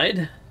this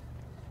side,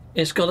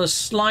 it's got a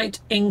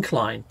slight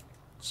incline,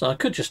 so I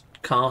could just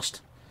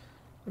cast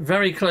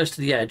very close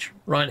to the edge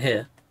right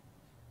here.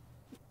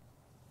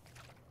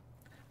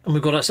 And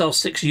we've got ourselves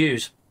 6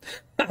 U's.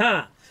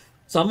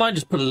 So I might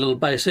just put a little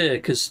base here,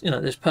 because, you know,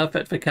 it's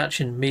perfect for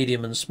catching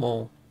medium and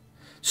small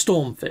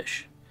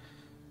stormfish.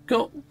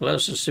 Cool.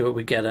 Let's just see what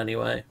we get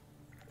anyway.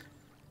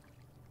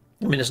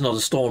 I mean, it's not a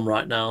storm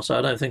right now, so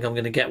I don't think I'm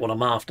going to get what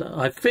I'm after.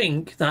 I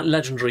think that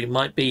legendary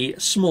might be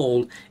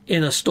small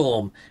in a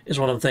storm, is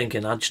what I'm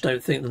thinking. I just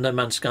don't think the No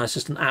Man's Sky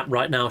Assistant app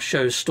right now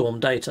shows storm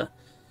data.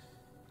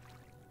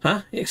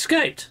 Huh? It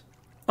escaped.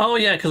 Oh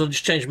yeah, because I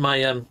just changed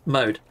my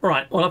mode.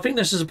 Alright, well I think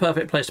this is a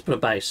perfect place to put a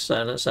base,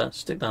 so let's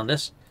stick down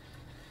this.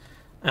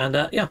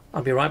 And yeah,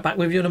 I'll be right back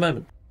with you in a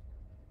moment.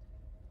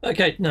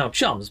 Okay, now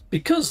chums,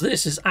 because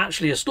this is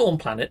actually a storm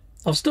planet,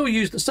 I've still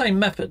used the same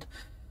method.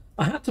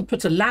 I had to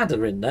put a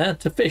ladder in there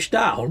to fish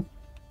down,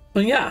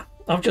 but yeah,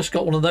 I've just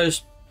got one of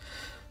those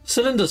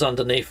cylinders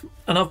underneath,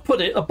 and I've put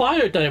a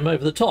biodome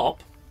over the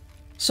top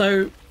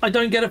so I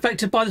don't get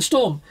affected by the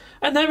storm.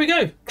 And there we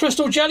go,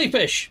 crystal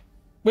jellyfish.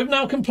 We've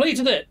now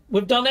completed it.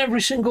 We've done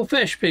every single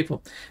fish,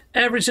 people.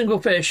 Every single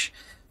fish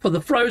for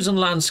the frozen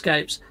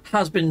landscapes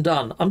has been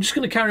done. I'm just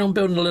going to carry on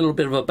building a little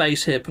bit of a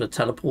base here, put a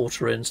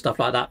teleporter in, stuff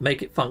like that,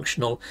 make it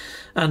functional.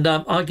 And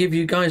I'll give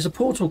you guys a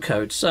portal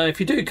code. So if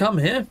you do come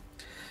here,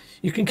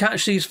 you can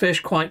catch these fish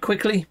quite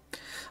quickly.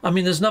 I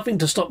mean, there's nothing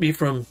to stop you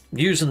from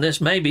using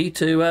this maybe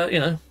to, you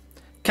know,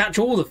 catch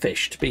all the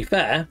fish, to be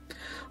fair.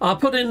 I'll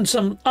put in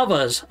some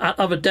others at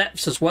other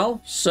depths as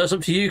well. So it's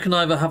up to you. You can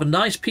either have a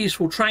nice,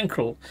 peaceful,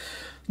 tranquil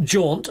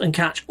jaunt and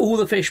catch all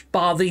the fish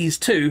bar these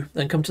two,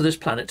 then come to this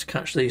planet to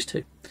catch these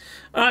two.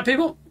 All right,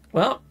 people.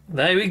 Well,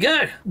 there we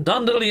go.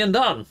 Done, diddly and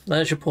done.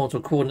 There's your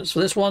portal coordinates for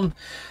this one.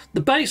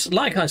 The base,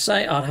 like I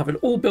say, I'll have it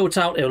all built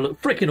out. It'll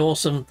look freaking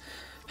awesome.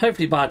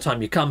 Hopefully by the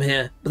time you come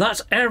here. But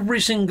that's every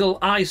single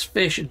ice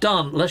fish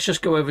done. Let's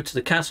just go over to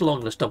the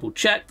catalogue. Let's double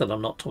check that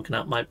I'm not talking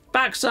out my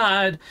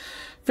backside.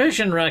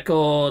 Fishing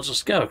records.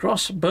 Let's go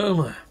across.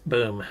 Boom,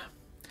 boom.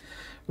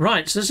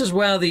 Right, so this is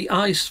where the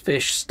ice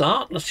fish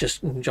start. Let's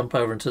just jump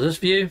over into this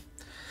view.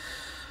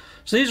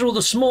 So these are all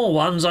the small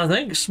ones, I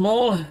think.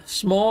 Small,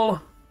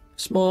 small,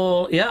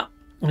 small. Yeah,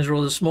 these are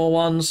all the small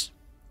ones.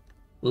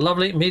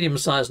 Lovely, medium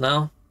size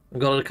now. We've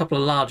got a couple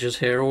of larges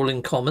here, all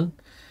in common.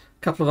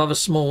 A couple of other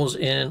smalls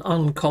in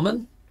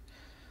uncommon.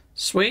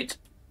 Sweet.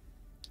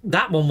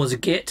 That one was a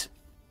git.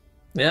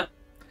 Yep.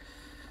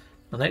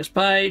 The next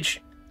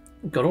page.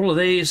 We've got all of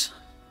these.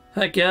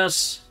 Heck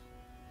yes.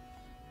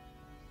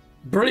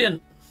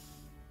 Brilliant.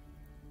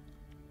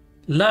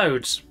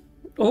 Loads.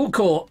 All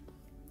caught.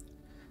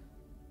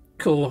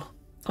 Cool.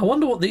 I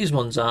wonder what these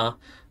ones are.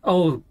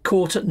 Oh,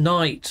 caught at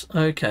night.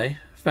 Okay,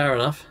 fair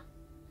enough.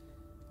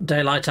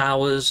 Daylight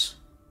hours.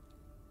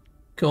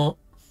 Caught.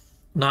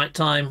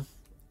 Nighttime.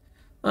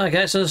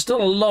 Okay, so there's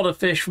still a lot of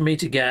fish for me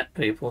to get,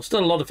 people.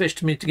 Still a lot of fish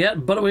for me to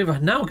get, but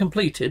we've now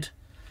completed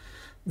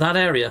that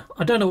area.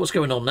 I don't know what's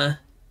going on there.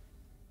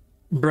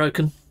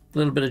 Broken. A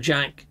little bit of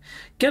jank.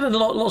 Getting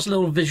lots of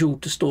little visual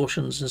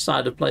distortions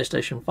inside of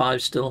PlayStation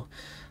 5 still.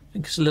 I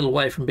think it's a little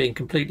way from being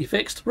completely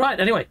fixed. Right,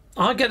 anyway,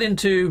 I'll get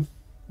into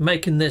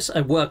making this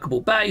a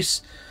workable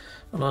base,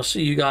 and I'll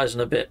see you guys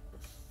in a bit.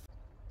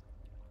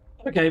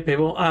 Okay,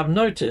 people, I've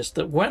noticed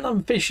that when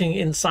I'm fishing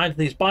inside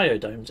these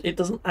biodomes, it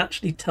doesn't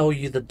actually tell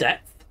you the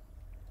depth.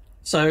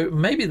 So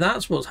maybe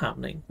that's what's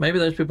happening. Maybe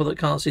those people that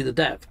can't see the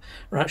depth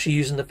are actually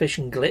using the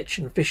fishing glitch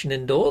and fishing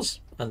indoors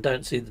and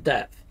don't see the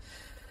depth.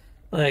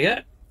 There you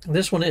go.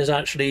 This one is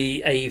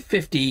actually a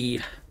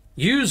 50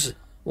 use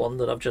one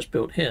that I've just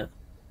built here.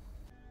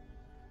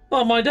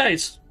 Oh my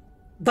days.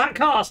 That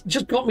cast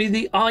just got me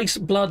the Ice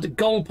Blood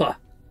Gulper.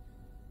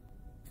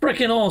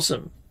 Freaking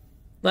awesome.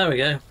 There we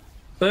go.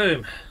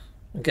 Boom.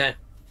 Okay.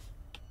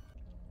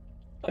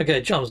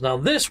 Okay, chums. Now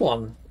this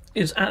one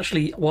is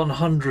actually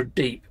 100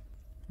 deep.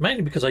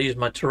 Mainly because I used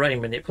my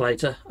terrain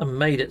manipulator and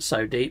made it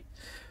so deep.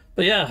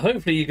 But yeah,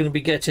 hopefully you're going to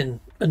be getting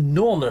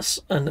enormous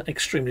and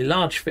extremely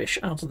large fish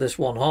out of this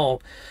one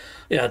hole.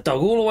 Yeah,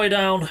 dug all the way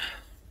down,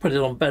 put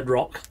it on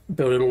bedrock,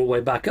 build it all the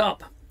way back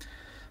up.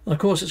 And of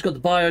course it's got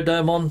the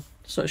biodome on,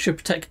 so it should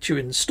protect you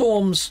in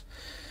storms.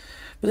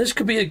 But this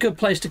could be a good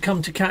place to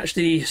come to catch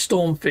the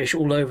stormfish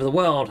all over the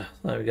world.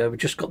 There we go, we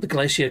just got the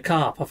glacier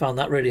carp. I found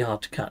that really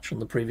hard to catch on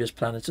the previous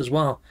planet as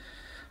well.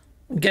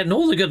 I'm getting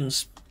all the good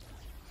ones.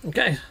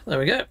 Okay, there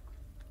we go.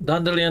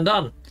 Done, dilly and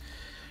done.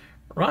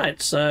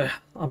 Right, so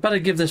I better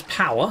give this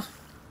power.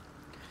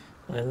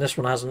 And this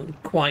one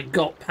hasn't quite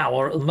got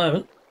power at the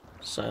moment.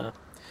 So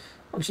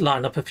I'll just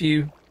line up a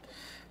few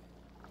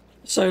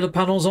solar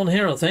panels on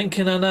here, I think,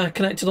 and then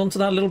connect it onto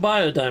that little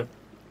biodome.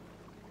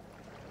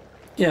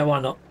 Yeah,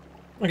 why not?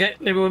 Okay,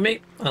 leave it with me,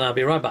 and I'll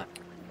be right back.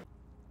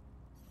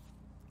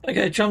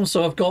 Okay, chums,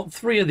 so I've got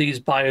 3 of these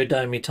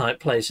biodome type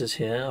places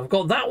here. I've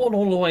got that one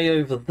all the way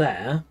over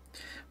there,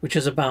 which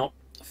is about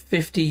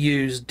 50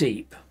 U's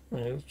deep.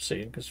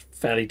 See, it's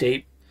fairly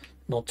deep,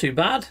 not too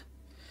bad.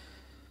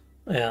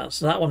 Yeah,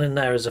 so that one in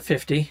there is a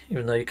 50,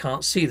 even though you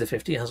can't see the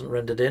 50, it hasn't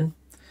rendered in.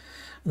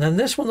 And then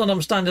this one that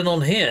I'm standing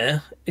on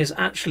here is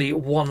actually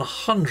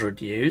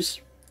 100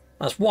 U's.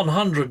 That's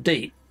 100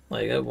 deep.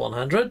 There you go,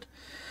 100.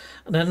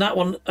 And then that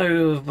one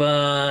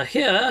over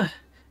here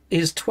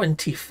is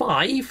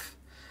 25.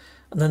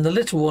 And then the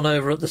little one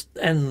over at the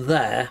end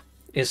there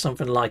is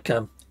something like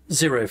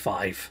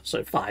 0.5,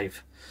 so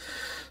 5.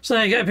 So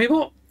there you go,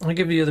 people. I'll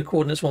give you the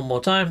coordinates one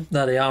more time.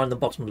 There they are in the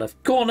bottom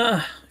left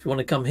corner. If you want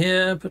to come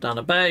here, put down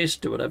a base,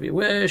 do whatever you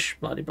wish,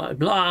 blah, blah, blah,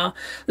 blah.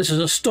 This is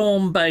a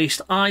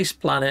storm-based ice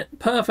planet,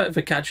 perfect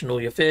for catching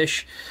all your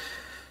fish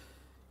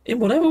in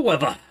whatever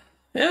weather.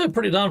 Yeah,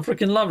 pretty darn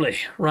freaking lovely.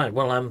 Right,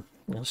 well,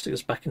 I'll stick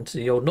this back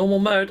into your normal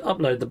mode,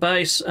 upload the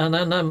base, and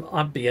then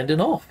I'll be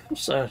ending off.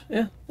 So,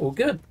 yeah, all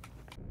good.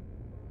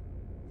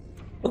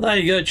 Well, there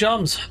you go,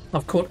 chums.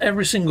 I've caught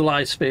every single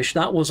ice fish.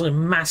 That was a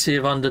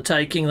massive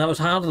undertaking. That was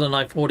harder than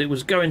I thought it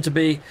was going to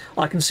be.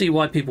 I can see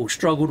why people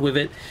struggled with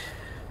it,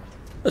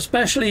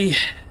 especially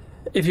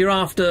if you're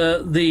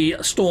after the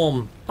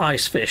storm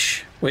ice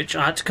fish, which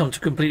I had to come to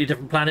a completely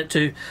different planet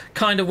to.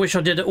 Kind of wish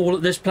I did it all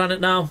at this planet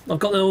now. I've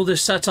got all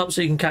this set up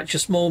so you can catch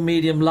your small,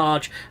 medium,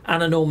 large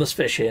and enormous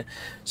fish here.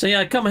 So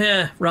yeah, come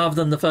here rather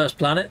than the first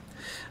planet.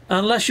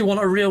 Unless you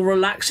want a real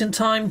relaxing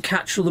time,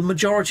 catch the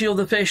majority of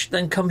the fish,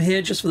 then come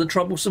here just for the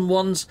troublesome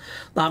ones.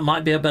 That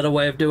might be a better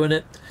way of doing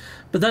it.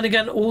 But then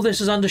again, all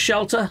this is under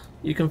shelter.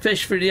 You can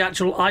fish through the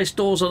actual ice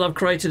doors that I've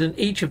created in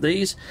each of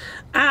these.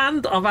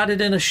 And I've added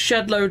in a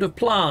shed load of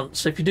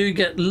plants. If you do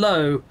get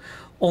low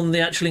on the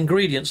actual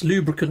ingredients,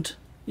 lubricant,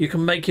 you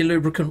can make your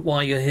lubricant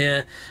while you're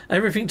here.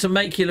 Everything to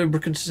make your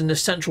lubricant is in the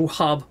central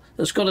hub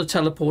that's got a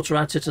teleporter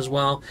at it as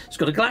well. It's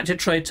got a galactic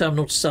trade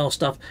terminal to sell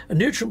stuff, a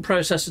nutrient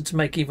processor to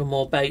make even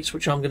more baits,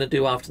 which I'm going to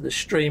do after this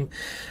stream.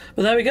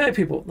 But there we go,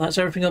 people. That's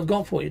everything I've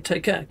got for you.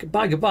 Take care.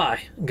 Goodbye,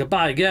 goodbye, and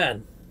goodbye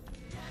again.